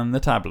media and the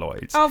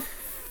tabloids. Oh,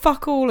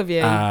 fuck all of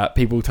you.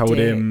 People told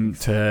him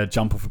to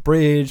jump off a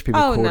bridge. People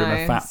called him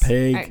a fat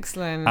pig.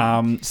 Excellent.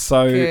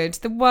 Good.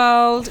 The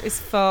world is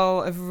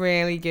full of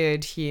really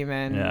good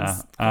humans. Yeah.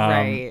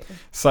 Great.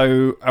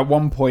 So at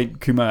one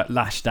point, Kumert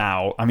lashed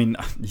out. I mean,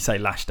 you say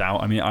lashed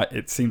out. I mean,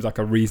 it seems like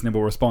a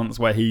reasonable response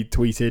where he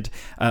tweeted,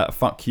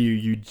 "Fuck you,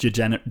 you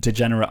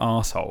degenerate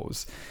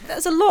arseholes."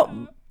 That's a lot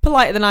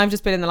politer than I've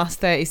just been in the last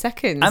 30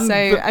 seconds. And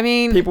I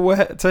mean... People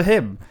were to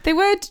him. They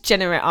were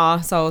degenerate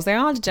arseholes. They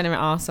are degenerate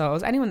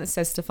arseholes. Anyone that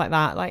says stuff like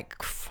that, like,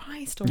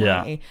 Christ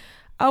almighty. Yeah.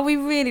 Oh, we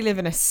really live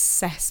in a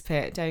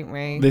cesspit, don't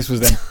we? This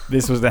was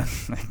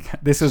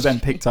then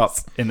picked up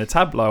in the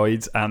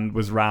tabloids and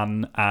was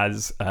ran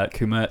as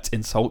Kumert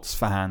insults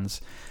fans.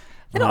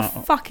 They're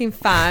not fucking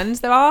fans.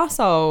 They're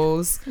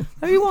arseholes.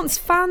 Who wants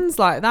fans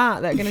like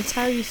that are going to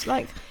tell you,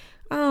 like...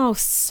 Oh,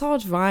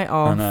 sod right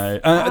off.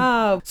 I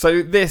know.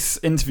 So this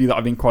interview that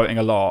I've been quoting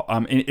a lot,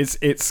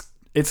 it's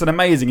an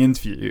amazing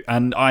interview,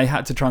 and I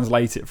had to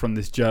translate it from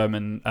this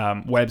German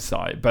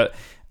website. But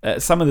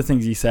some of the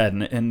things he said,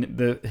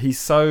 and he's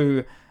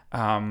so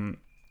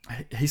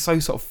he's so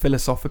sort of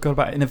philosophical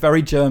about it in a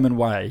very German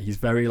way. He's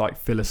very like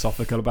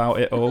philosophical about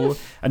it all,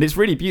 and it's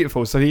really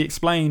beautiful. So he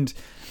explained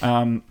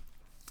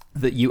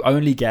that you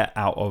only get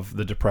out of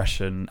the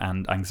depression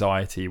and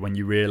anxiety when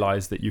you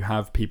realize that you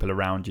have people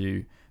around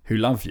you who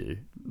love you,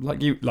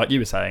 like you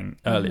were saying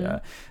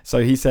earlier. So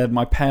he said,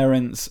 my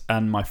parents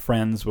and my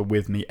friends were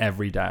with me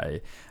every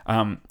day.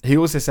 He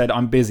also said,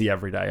 I'm busy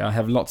every day. I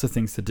have lots of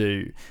things to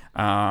do.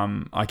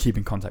 I keep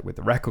in contact with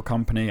the record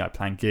company. I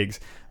plan gigs,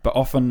 but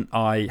often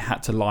I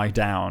had to lie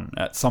down.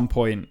 At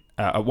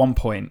one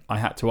point, I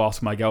had to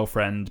ask my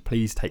girlfriend,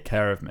 please take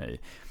care of me.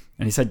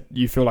 And he said,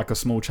 you feel like a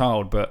small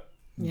child, but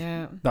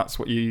that's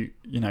what you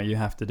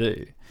have to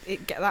do.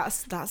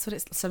 That's what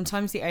it's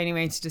sometimes the only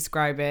way to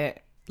describe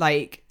it.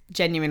 Like,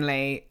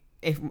 genuinely,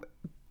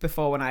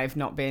 before when I've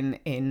not been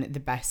in the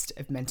best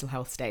of mental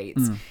health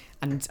states,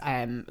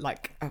 and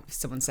like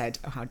someone said,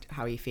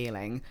 how are you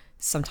feeling?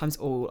 Sometimes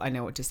all I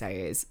know what to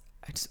say is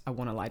I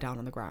want to lie down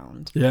on the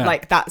ground. Yeah,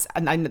 like that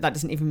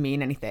doesn't even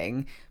mean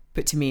anything,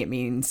 but to me it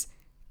means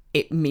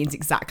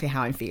exactly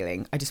how I'm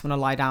feeling. I just want to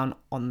lie down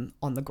on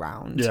the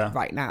ground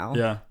right now.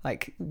 Yeah,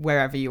 like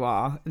wherever you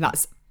are.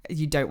 And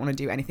you don't want to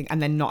do anything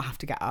and then not have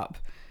to get up.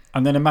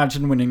 And then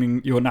imagine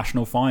winning your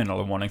national final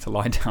and wanting to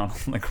lie down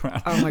on the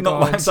ground. Oh my God.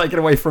 Not like taking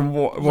away from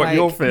what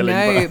you're feeling.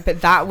 No,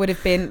 but that would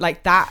have been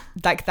like that.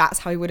 Like that's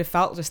how he would have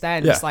felt just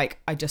then. Yeah. Just like,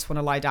 I just want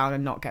to lie down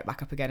and not get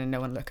back up again and no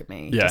one look at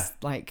me. Yeah.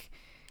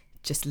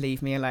 Just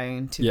leave me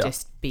alone to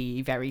just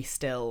be very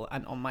still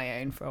and on my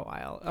own for a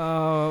while.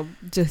 Oh,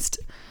 it's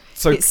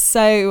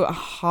so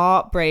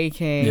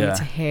heartbreaking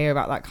to hear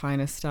about that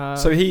kind of stuff.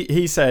 So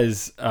he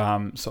says,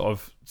 sort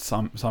of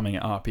summing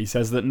it up, he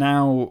says that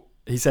now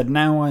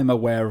I'm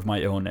aware of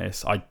my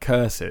illness. I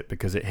curse it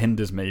because it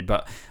hinders me,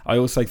 but I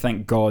also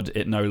thank God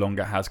it no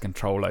longer has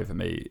control over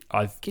me.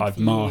 I've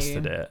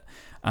mastered it.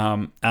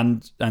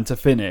 And to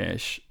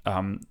finish,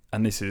 and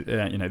this is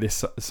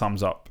this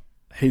sums up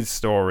his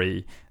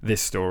story,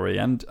 this story,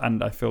 and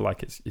I feel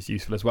like it's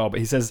useful as well.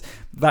 But he says,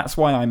 that's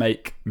why I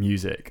make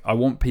music. I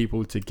want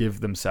people to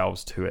give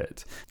themselves to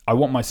it. I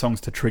want my songs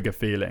to trigger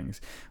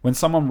feelings. When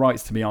someone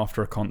writes to me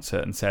after a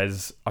concert and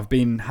says, I've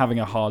been having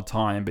a hard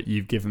time, but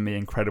you've given me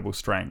incredible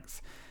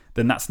strength,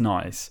 then that's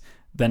nice.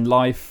 Then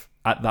life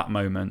at that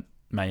moment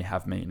may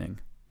have meaning.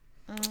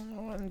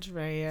 Oh,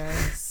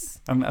 Andreas.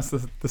 And that's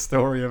the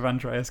story of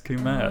Andreas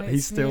Kümmert.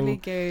 He's still really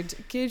good.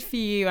 Good for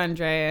you,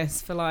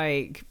 Andreas, for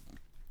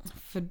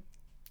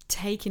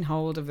taking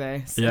hold of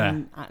this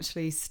and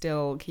actually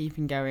still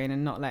keeping going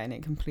and not letting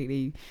it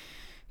completely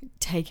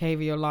take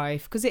over your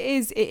life, because it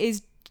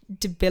is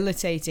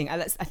debilitating.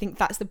 I think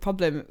that's the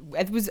problem.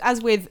 It was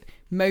as with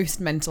most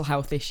mental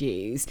health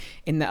issues,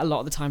 in that a lot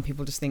of the time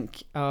people just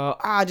think,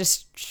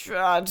 just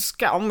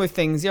get on with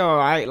things, you're all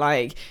right.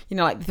 Like,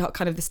 like the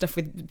kind of the stuff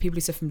with people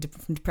who suffer from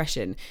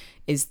depression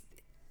is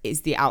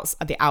the out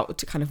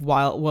kind of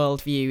wild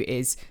world view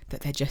is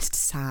that they're just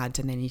sad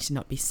and they need to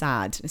not be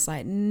sad. It's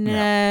like,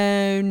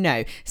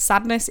 no.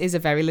 Sadness is a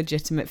very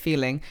legitimate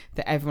feeling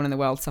that everyone in the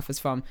world suffers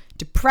from.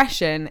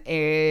 Depression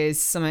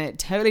is something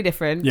totally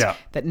different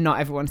that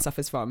not everyone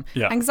suffers from.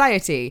 Yeah.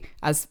 Anxiety,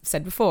 as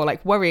said before,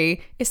 like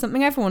worry, is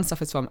something everyone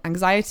suffers from.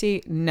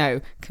 Anxiety,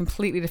 no,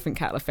 completely different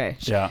kettle of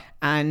fish. Yeah.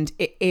 And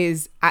it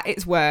is at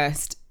its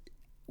worst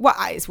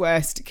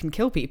can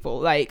kill people.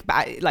 Like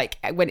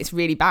when it's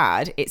really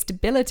bad, it's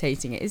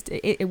debilitating.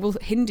 It will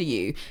hinder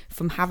you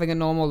from having a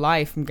normal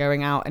life, from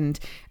going out and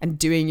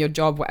doing your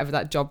job, whatever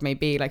that job may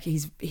be. Like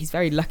he's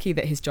very lucky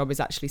that his job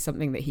is actually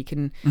something that he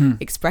can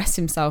express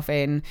himself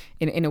in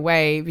a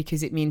way,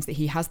 because it means that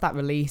he has that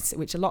release,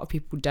 which a lot of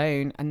people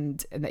don't,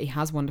 and that he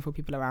has wonderful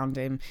people around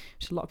him,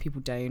 which a lot of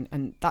people don't.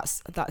 And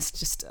that's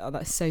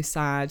so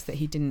sad that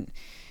he didn't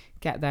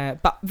get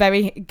there. But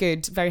very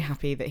good, very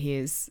happy that he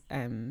is.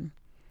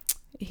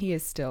 He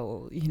is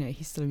still,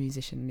 he's still a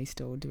musician and he's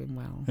still doing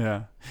well.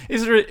 Yeah.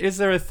 Is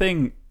there a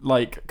thing,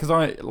 because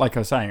I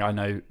was saying, I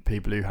know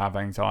people who have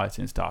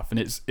anxiety and stuff, and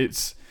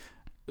it's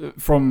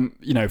from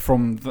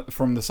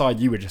the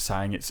side you were just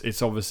saying,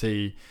 it's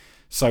obviously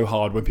so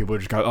hard when people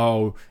just go,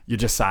 oh, you're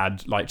just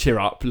sad, like cheer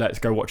up, let's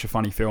go watch a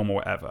funny film or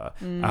whatever.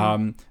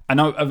 And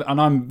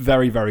I'm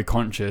very, very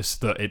conscious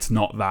that it's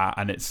not that,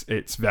 and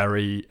it's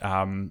very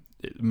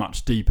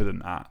much deeper than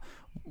that.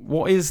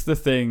 What is the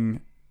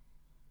thing?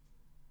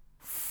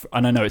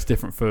 And I know it's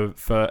different for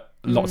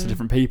lots of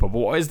different people, but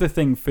what is the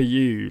thing for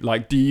you?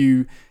 Like, do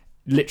you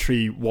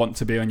literally want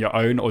to be on your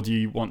own, or do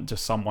you want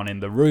just someone in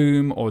the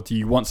room, or do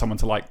you want someone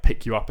to like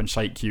pick you up and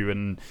shake you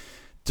and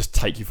just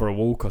take you for a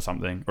walk or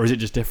something? Or is it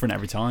just different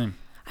every time?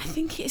 I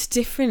think it's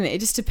different. It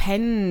just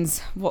depends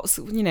where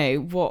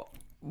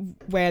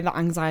that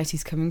anxiety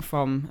is coming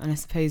from. And I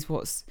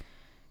suppose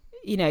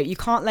you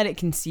can't let it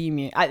consume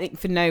you. I think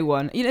for no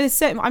one,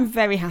 I'm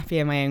very happy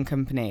in my own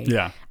company.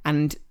 Yeah.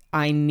 And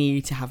I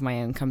need to have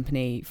my own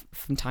company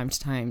from time to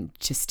time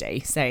to stay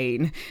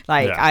sane.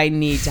 I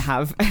need to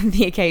have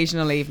the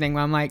occasional evening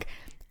where I'm like,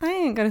 I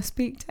ain't gonna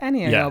speak to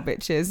any of y'all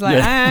bitches.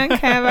 Like, I don't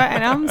care about,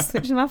 and I'm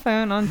switching my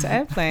phone onto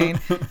airplane.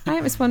 I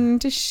ain't responding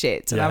to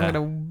shit, and I'm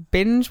gonna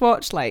binge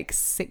watch like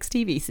 6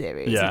 TV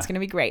series. It's gonna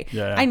be great.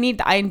 I need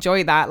that. I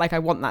enjoy that. Like, I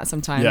want that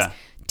sometimes.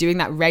 Doing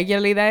that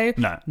regularly though,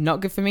 not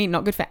good for me,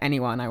 not good for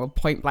anyone. I will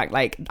point blank,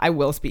 like, I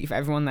will speak for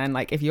everyone then.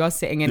 Like, if you are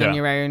sitting in on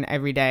your own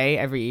every day,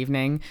 every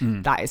evening,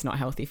 that is not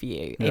healthy for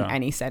you in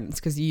any sense,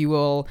 because you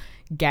will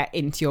get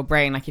into your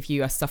brain. Like, if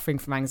you are suffering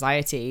from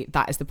anxiety,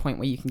 that is the point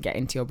where you can get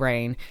into your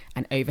brain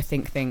and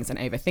overthink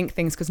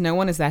things because no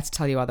one is there to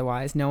tell you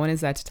otherwise. No one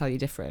is there to tell you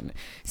different.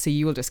 So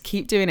you will just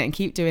keep doing it and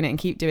keep doing it and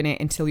keep doing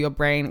it until your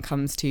brain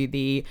comes to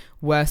the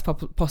worst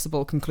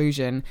possible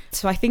conclusion.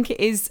 So I think it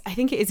is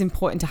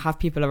important to have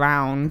people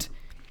around,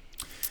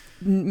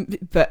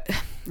 but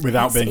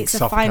without being suffocated. It's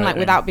a fine line,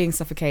 without being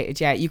suffocated.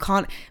 You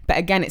can't. But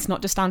again, it's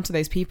not just down to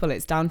those people.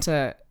 It's down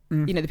to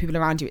the people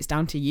around you. It's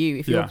down to you.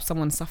 If you're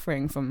someone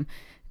suffering from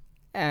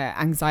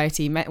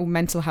anxiety,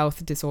 mental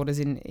health disorders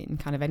in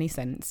kind of any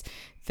sense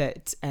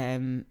that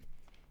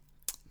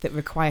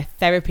require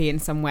therapy in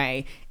some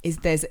way,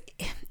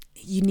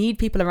 you need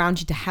people around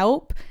you to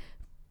help,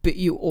 but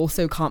you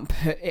also can't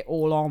put it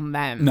all on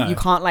them. You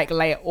can't like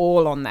lay it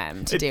all on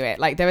them to do it.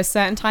 Like, there are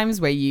certain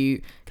times where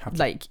they have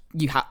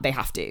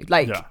to.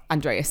 Like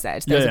Andreas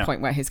said, there was a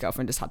point where his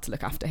girlfriend just had to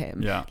look after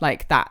him.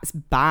 Like, that's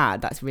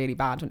bad. That's really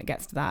bad when it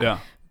gets to that.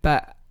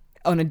 But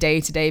on a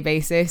day-to-day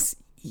basis,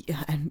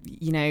 and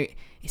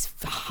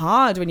it's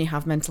hard when you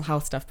have mental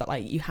health stuff, but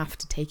like, you have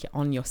to take it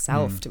on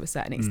yourself to a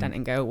certain extent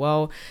and go,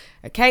 well,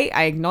 okay,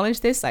 I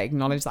acknowledge this. I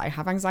acknowledge that I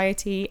have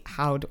anxiety.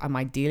 Am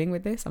I dealing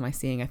with this? Am I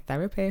seeing a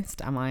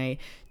therapist? Am I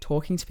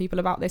talking to people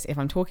about this? If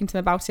I'm talking to them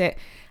about it,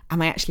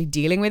 am I actually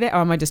dealing with it, or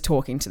am I just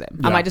talking to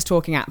them? Am I just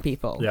talking at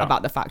people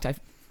about the fact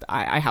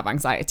I have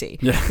anxiety?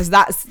 Because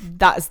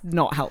that's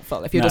not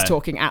helpful if you're just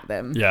talking at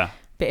them.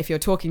 But if you're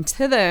talking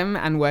to them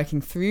and working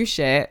through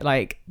shit,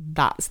 like,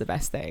 that's the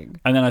best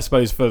thing. And then I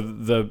suppose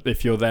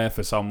if you're there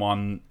for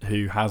someone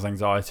who has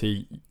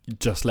anxiety,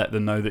 just let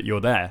them know that you're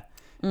there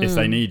if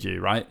they need you,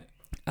 right?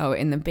 Oh,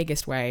 in the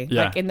biggest way.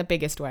 Like, in the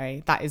biggest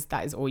way. That is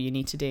all you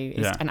need to do.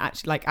 And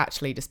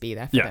actually just be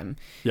there for them.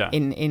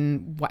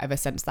 In whatever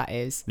sense that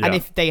is. And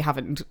if they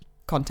haven't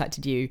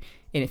contacted you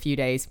in a few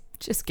days,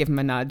 just give them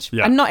a nudge.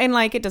 And not in,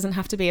 like, it doesn't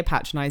have to be a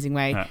patronizing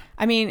way.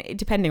 I mean,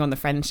 depending on the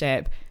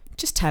friendship,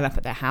 just turn up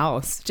at their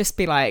house. Just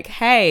be like,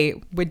 hey,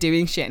 we're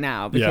doing shit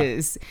now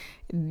because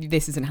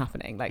this isn't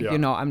happening. Like,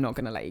 I'm not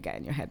going to let you get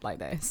in your head like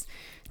this.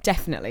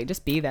 Definitely,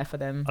 just be there for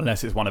them.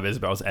 Unless it's one of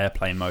Isabel's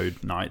airplane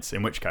mode nights,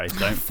 in which case,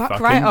 don't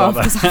fuck right off,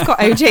 because I've got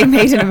OJ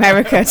Made in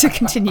America to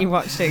continue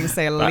watching,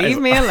 so leave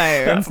me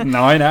alone. That's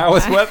 9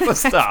 hours worth of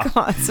stuff. I've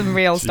got some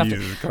real stuff.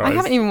 I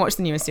haven't even watched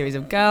the newest series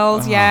of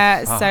Girls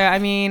yet, so I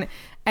mean,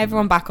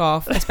 everyone back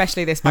off,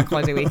 especially this bank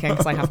holiday weekend,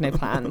 because I have no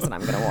plans and I'm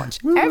going to watch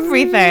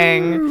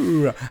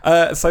everything.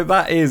 So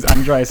that is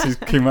Andreas's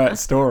Kumert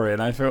story,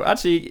 and I feel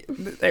actually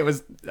it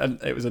was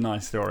a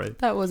nice story.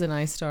 That was a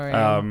nice story.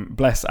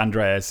 Bless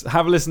Andreas.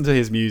 Have a listen to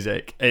his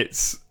music.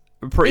 It's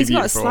pretty beautiful. He's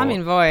got a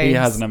slamming voice. He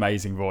has an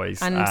amazing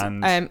voice. And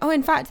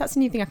in fact, that's a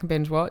new thing I can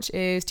binge watch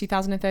is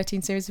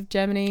 2013 series of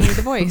Germany,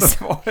 The Voice.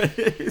 The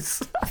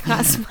Voice.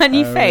 That's my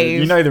new fave.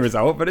 You know the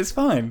result, but it's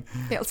fine.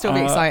 It'll still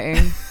be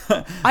exciting.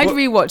 I'd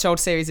rewatch old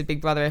series of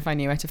Big Brother if I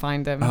knew where to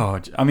find them. Oh,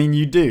 I mean,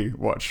 you do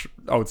watch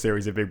old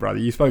series of Big Brother.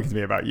 You've spoken to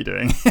me about you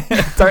doing.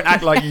 Don't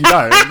act like you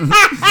don't,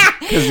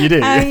 because you do.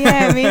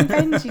 Yeah, me and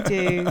Benji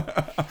do.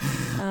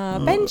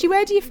 Benji,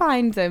 where do you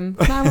find them?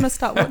 Now I want to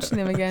start watching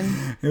them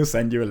again. He'll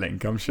send you a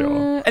link, I'm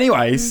sure.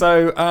 Anyway,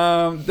 so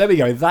there we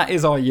go. That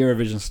is our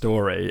Eurovision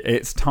story.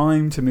 It's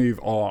time to move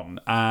on.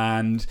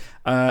 And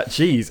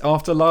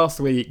after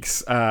last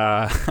week's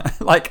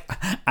like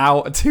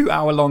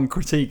 2-hour-long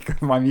critique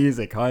of my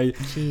music, I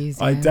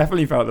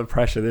definitely felt the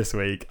pressure this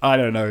week. I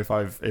don't know if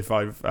I've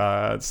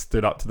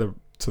stood up to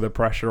the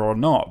pressure or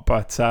not,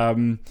 but I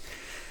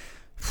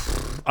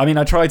mean,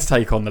 I tried to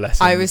take on the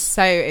lessons. I was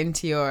so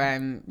into your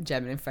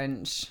German and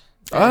French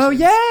versions. Oh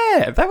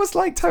yeah, that was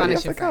like totally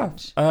off the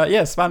cuff.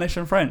 Yeah, Spanish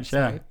and French.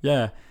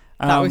 Yeah.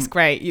 That was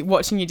great.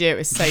 Watching you do it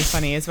was so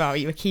funny as well.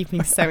 You were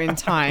keeping so in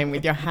time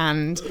with your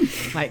hand,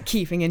 like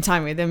keeping in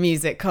time with the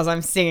music, because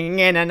I'm singing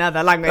in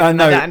another language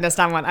and I don't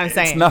understand what I'm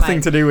saying. It's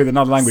nothing to do with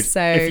another language.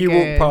 So if you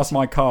walk past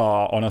my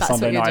car on a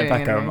Sunday night in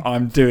Peckham,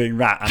 I'm doing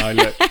that, and I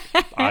look.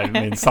 I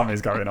mean,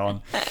 something's going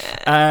on.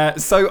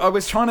 So I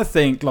was trying to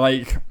think,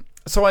 like.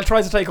 So I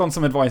tried to take on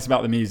some advice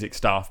about the music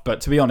stuff, but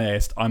to be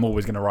honest, I'm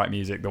always going to write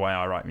music the way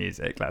I write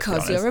music.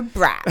 Because you're a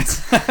brat.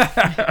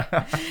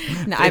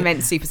 No, I meant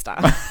superstar.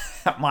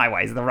 My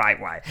way is the right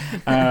way.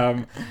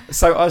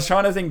 So I was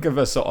trying to think of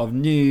a sort of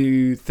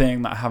new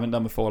thing that I haven't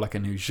done before, like a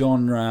new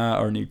genre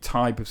or a new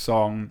type of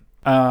song.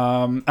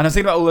 And I was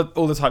thinking about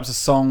all the types of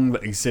song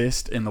that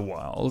exist in the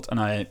world, and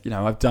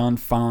I've done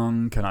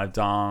funk, and I've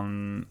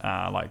done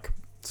like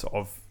sort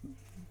of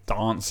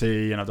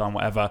dancey, and I've done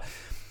whatever.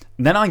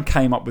 And then I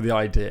came up with the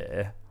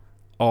idea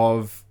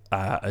of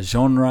a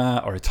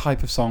genre or a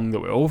type of song that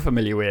we're all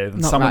familiar with.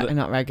 And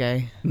not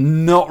reggae.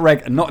 Not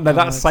reggae. No,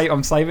 that's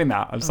I'm saving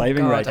that. I'm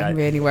saving reggae. I'm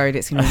really worried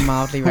it's going to be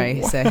mildly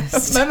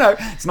racist. No,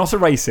 it's not a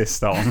racist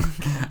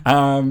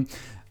song.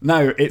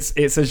 No,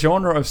 it's a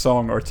genre of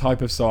song or a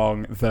type of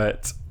song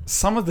that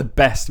some of the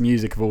best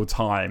music of all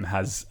time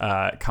has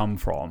come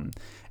from.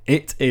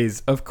 It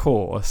is, of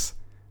course,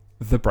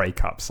 the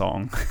breakup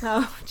song.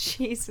 Oh,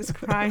 Jesus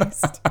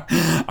Christ.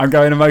 I'm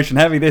going emotion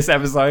heavy this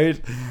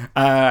episode.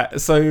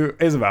 So,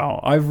 Isabel,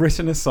 I've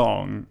written a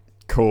song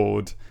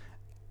called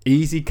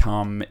Easy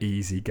Come,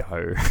 Easy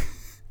Go.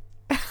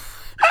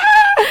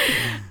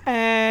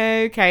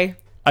 Okay.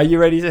 Are you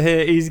ready to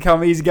hear Easy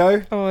Come, Easy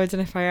Go? Oh, I don't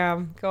know if I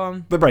am. Go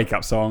on. The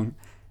breakup song.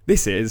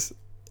 This is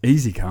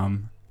Easy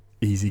Come,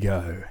 Easy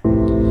Go.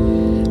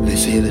 They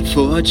say that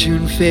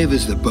fortune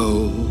favors the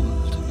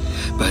bold,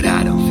 but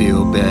I don't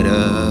feel better.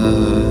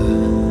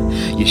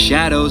 Your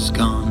shadow's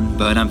gone,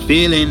 but I'm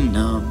feeling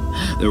numb.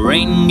 The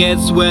rain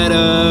gets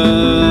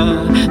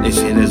wetter. They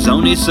say there's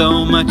only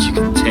so much you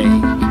can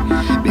take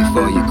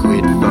before you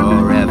quit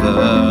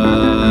forever.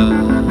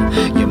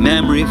 Your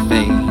memory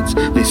fades,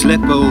 they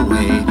slip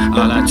away,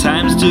 all our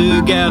times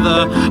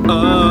together.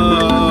 Oh,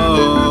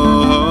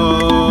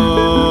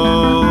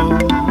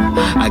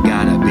 I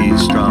gotta be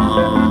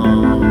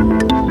strong.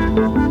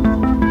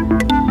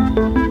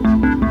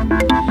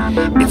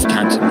 It's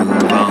time to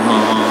move on.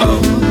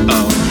 Oh,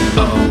 oh,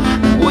 oh,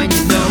 when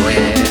you know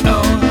it.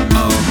 Oh,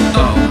 oh,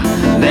 oh,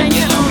 then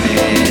you own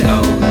it.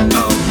 Oh,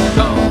 oh,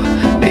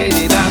 oh,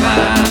 baby,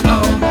 bye-bye.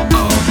 Oh,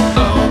 oh,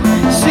 oh,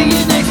 see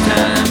you next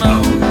time.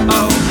 Oh,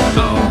 oh,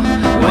 oh,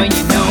 when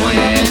you know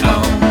it.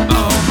 Oh,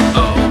 oh,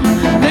 oh,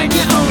 then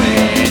you own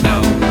it. Oh,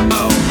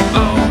 oh,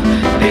 oh,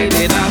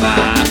 baby,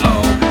 bye-bye.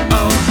 Oh,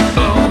 oh,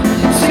 oh,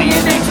 see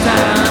you next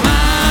time.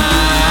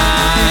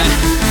 I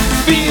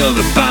feel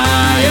the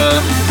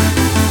fire,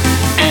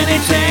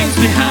 it takes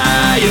me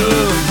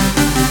higher.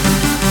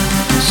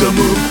 So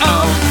move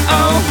over,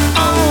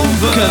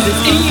 'cause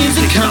it's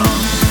easy come,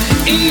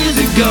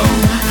 easy go.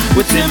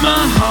 What's in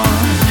my heart,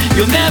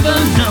 you'll never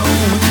know.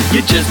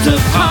 You're just a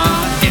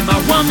part in my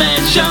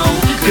one-man show.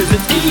 'Cause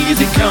it's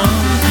easy come,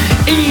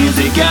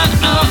 easy go.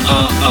 Oh,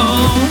 oh,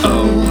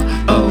 oh,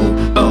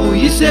 oh, oh.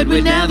 You said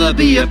we'd never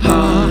be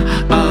apart,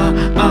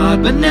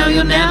 but now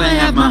you'll never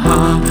have my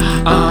heart.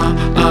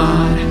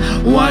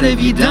 What have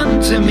you done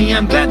to me?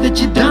 I'm glad that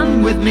you're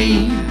done with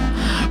me.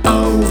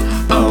 Oh,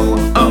 oh,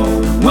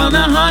 oh. Well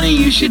now honey,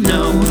 you should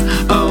know.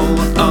 Oh,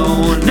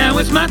 oh, now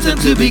it's my turn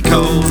to be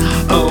cold.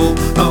 Oh,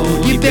 oh,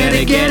 you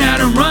better get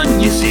out and run,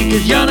 you see,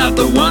 'cause you're not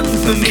the one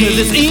for me. 'Cause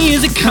it's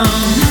easy come,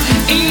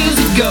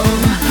 easy go.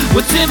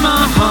 What's in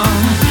my heart,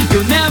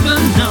 you'll never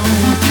know.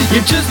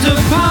 You're just a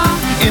part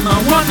in my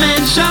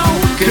one-man show.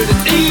 'Cause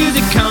it's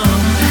easy come,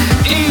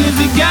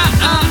 easy go.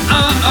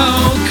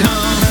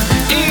 Come,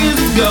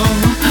 easy go.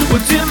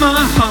 What's in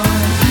my heart,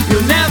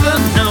 you'll never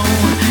know.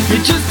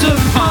 You're just a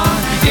part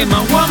in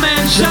my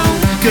one-man show.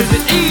 'Cause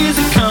it's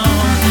easy come,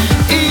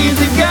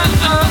 easy go.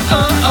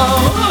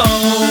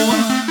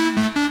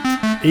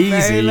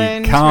 Easy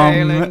Roland,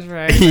 come,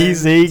 Roland.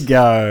 easy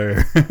go.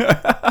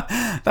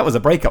 That was a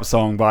breakup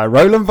song by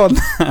Roland von.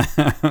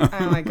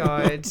 Oh my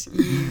god,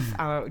 you've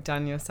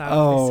outdone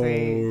yourself this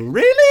week.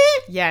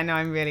 Really? Yeah, no,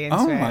 I'm really into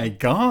it. Oh my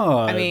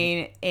god. I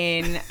mean,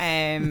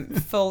 in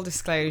full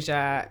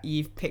disclosure,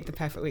 you've picked the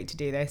perfect week to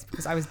do this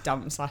because I was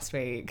dumped last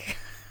week.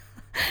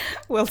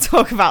 We'll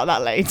talk about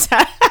that later.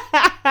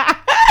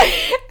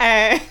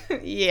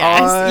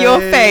 Yes, your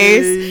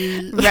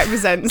face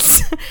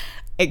represents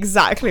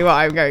exactly what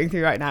I'm going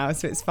through right now,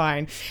 so it's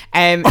fine.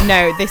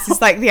 No, this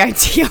is like the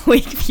ideal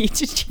week for you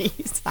to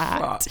choose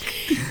that.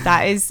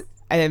 That is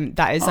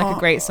like a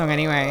great song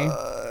anyway.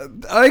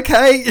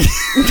 Okay.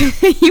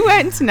 You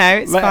weren't to know,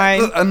 it's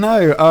fine.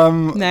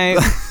 No. No.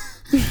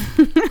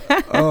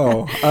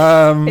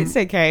 It's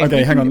okay.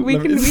 Okay, hang on. We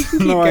can keep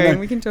going.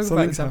 We can talk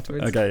about it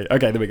afterwards. Okay,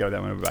 there we go.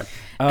 Then we're back.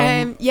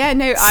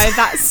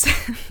 That's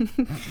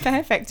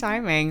perfect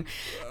timing,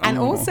 and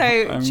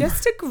also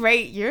just a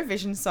great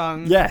Eurovision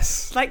song.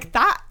 Yes, like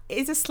that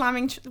is a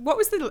slamming. What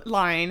was the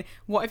line?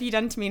 What have you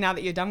done to me now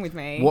that you're done with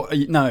me? What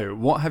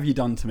have you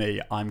done to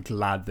me? I'm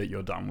glad that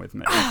you're done with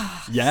me.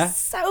 Yeah,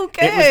 so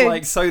good. It was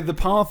like, so the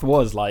path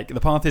is like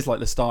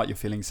the start. You're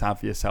feeling sad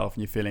for yourself,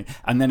 and you're feeling,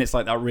 and then it's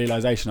like that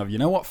realization of, you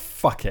know what,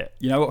 fuck it.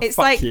 You know what, it's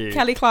fuck like you.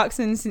 Kelly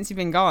Clarkson Since You've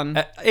Been Gone.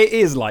 It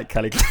is like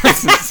Kelly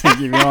Clarkson Since You've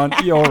Been Gone.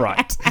 You're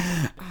right.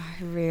 I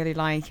really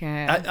like it.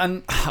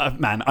 And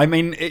man, I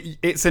mean,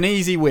 it's an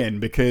easy win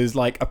because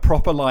like a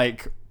proper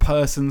like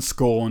person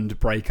scorned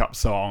breakup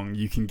song,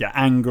 you can get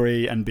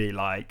angry and be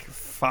like,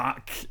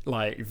 fuck,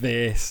 like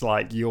this,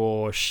 like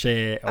your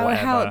shit or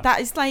whatever. Hell, that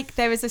is like,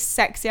 there is a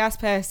sexy ass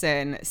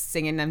person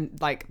singing them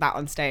like that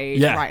on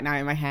stage right now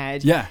in my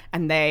head. Yeah.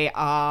 And they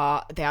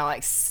are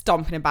like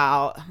stomping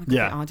about. Oh my God,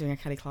 yeah. They are doing a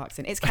Kelly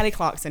Clarkson. It's Kelly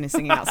Clarkson is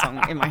singing that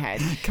song in my head.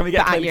 Can we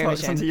get Kelly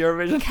Clarkson to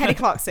Eurovision? Kelly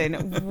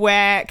Clarkson,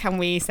 where can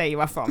we say you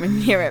are from in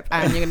Europe?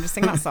 And you're going to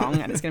sing that song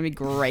and it's going to be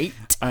great.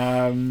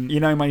 You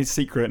know, my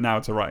secret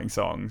now to writing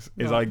songs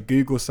is I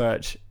Google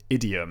search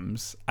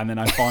idioms, and then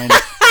I find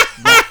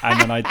and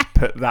then I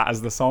put that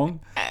as the song.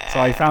 So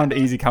I found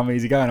Easy Come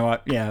Easy Go, and I'm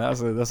like, yeah,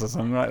 that's a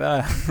song right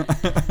there.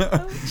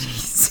 Oh,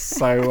 jeez.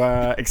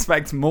 So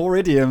expect more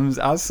idioms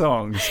as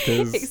songs.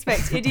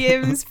 Expect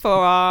idioms for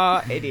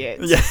our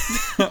idiots. Yeah.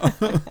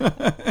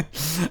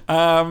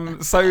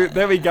 So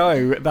there we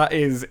go. That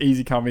is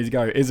Easy Come Easy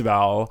Go.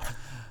 Isabel,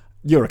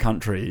 you're a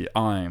country,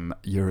 I'm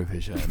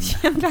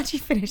Eurovision. I'm glad you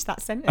finished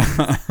that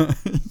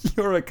sentence.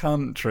 You're a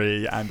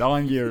country and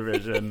I'm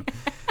Eurovision.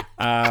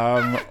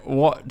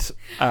 What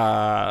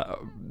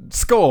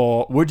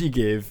score would you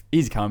give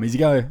Easy Come Easy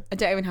Go? I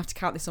don't even have to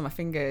count this on my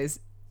fingers.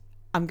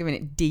 I'm giving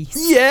it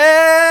D's.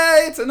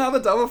 Yeah, it's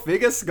another double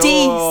figure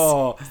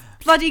score. D's.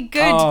 Bloody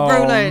good,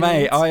 Roland.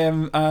 Mate, I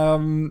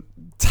am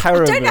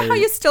terribly... I don't know how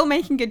you're still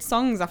making good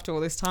songs after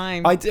all this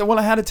time. I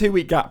had a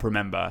 2-week gap,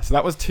 remember? So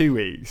that was 2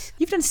 weeks.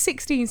 You've done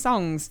 16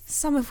 songs,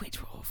 some of which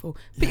were awful.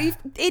 But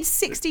it's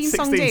 16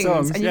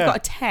 songs, and you've got a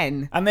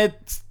 10. And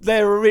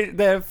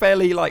they're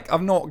fairly, like,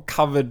 I've not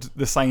covered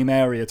the same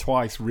area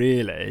twice,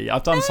 really.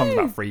 I've done songs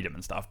about freedom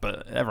and stuff,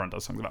 but everyone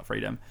does songs about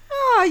freedom.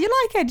 Oh, you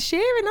like Ed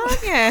Sheeran,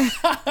 aren't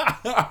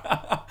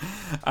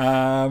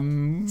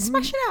you?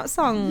 Smashing out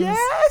songs.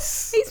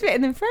 Yes. He's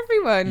written them for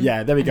everyone.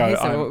 Yeah, there we go. His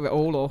are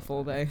all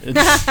awful, though.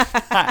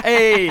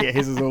 Hey,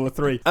 his is all a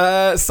 3.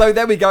 So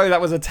there we go.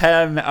 That was a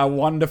 10, a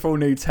wonderful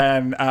new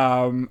 10.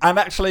 And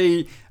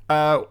actually,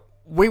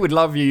 we would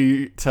love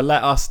you to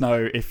let us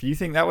know if you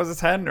think that was a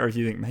 10 or if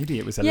you think maybe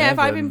it was 11. Yeah, have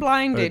I been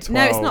blinded?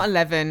 No, it's not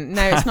 11.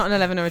 No, it's not an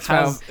 11 or a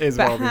 12. Has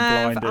Isabel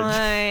been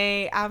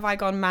blinded? Have I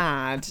gone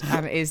mad?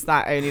 And is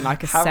that only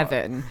like a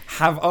 7?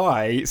 Have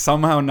I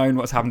somehow known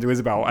what's happened to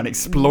Isabel and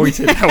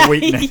exploited her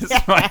weakness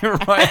by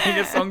writing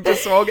a song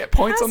just so I'll get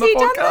points on the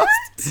podcast?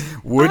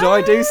 Would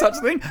I do such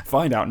a thing?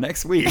 Find out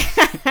next week.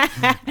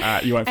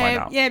 You won't find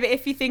out. Yeah, but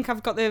if you think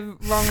I've got the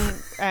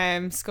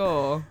wrong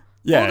score...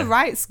 Yeah. Or the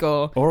right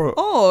score.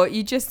 Or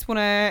you just want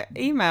to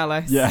email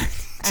us. Yeah.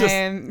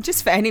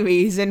 Just for any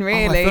reason,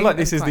 really. I feel like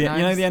this is the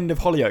end of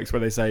Hollyoaks where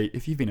they say,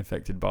 if you've been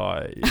affected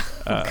by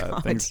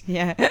things.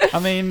 Yeah.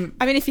 I mean,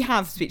 if you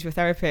have, speak to a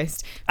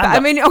therapist.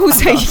 But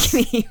also you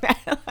can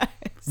email us.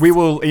 We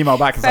will email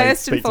back and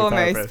First say, and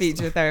foremost, speak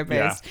to a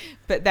therapist. Yeah.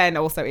 But then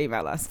also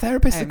email us.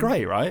 Therapists are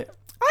great, right?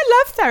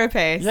 I love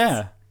therapists.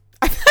 Yeah.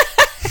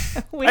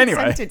 Anyway.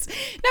 No,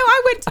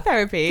 I went to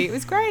therapy. It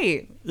was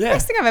great. Yeah.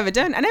 Best thing I've ever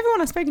done. And everyone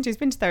I've spoken to who's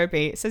been to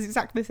therapy says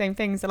exactly the same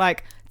things. They're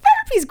like,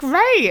 therapy's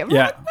great. I'm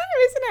like, no,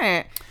 isn't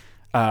it?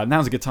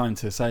 Now's a good time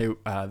to say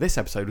this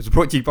episode was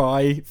brought to you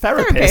by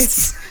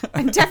therapists.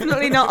 And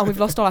definitely not. Oh, we've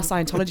lost all our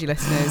Scientology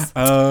listeners.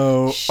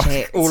 Oh,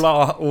 shit! All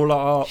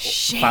our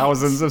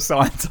thousands of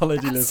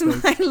Scientology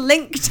listeners. My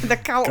link to the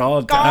cult.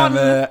 God damn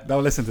it!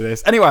 They'll listen to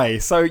this anyway.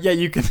 So yeah,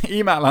 you can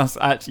email us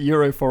at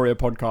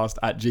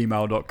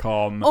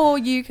europhoriapodcast@gmail.com, or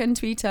you can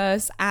tweet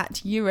us at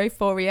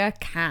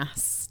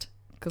europhoriacast.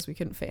 Because we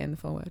couldn't fit in the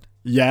forward.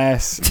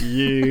 Yes,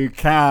 you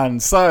can.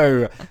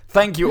 So,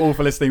 thank you all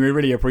for listening. We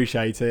really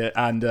appreciate it.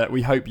 And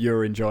we hope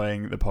you're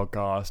enjoying the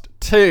podcast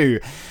too.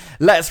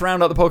 Let's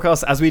round up the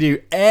podcast as we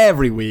do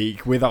every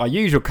week with our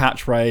usual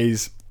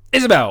catchphrase.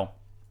 Isabel.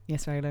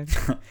 Yes, Roland.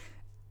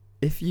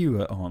 If you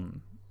were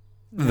on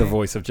The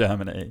Voice of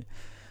Germany,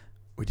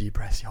 would you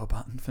press your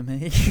button for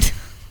me?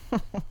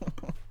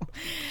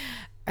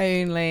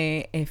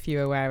 Only if you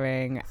were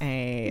wearing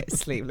a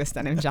sleeveless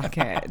denim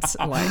jacket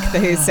like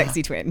those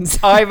sexy twins.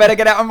 I better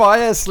get out and buy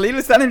a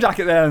sleeveless denim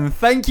jacket then.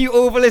 Thank you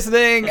all for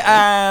listening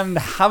and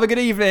have a good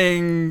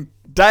evening,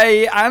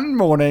 day and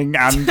morning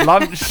and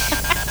lunch.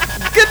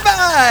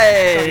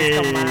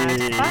 Goodbye.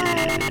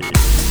 Bye.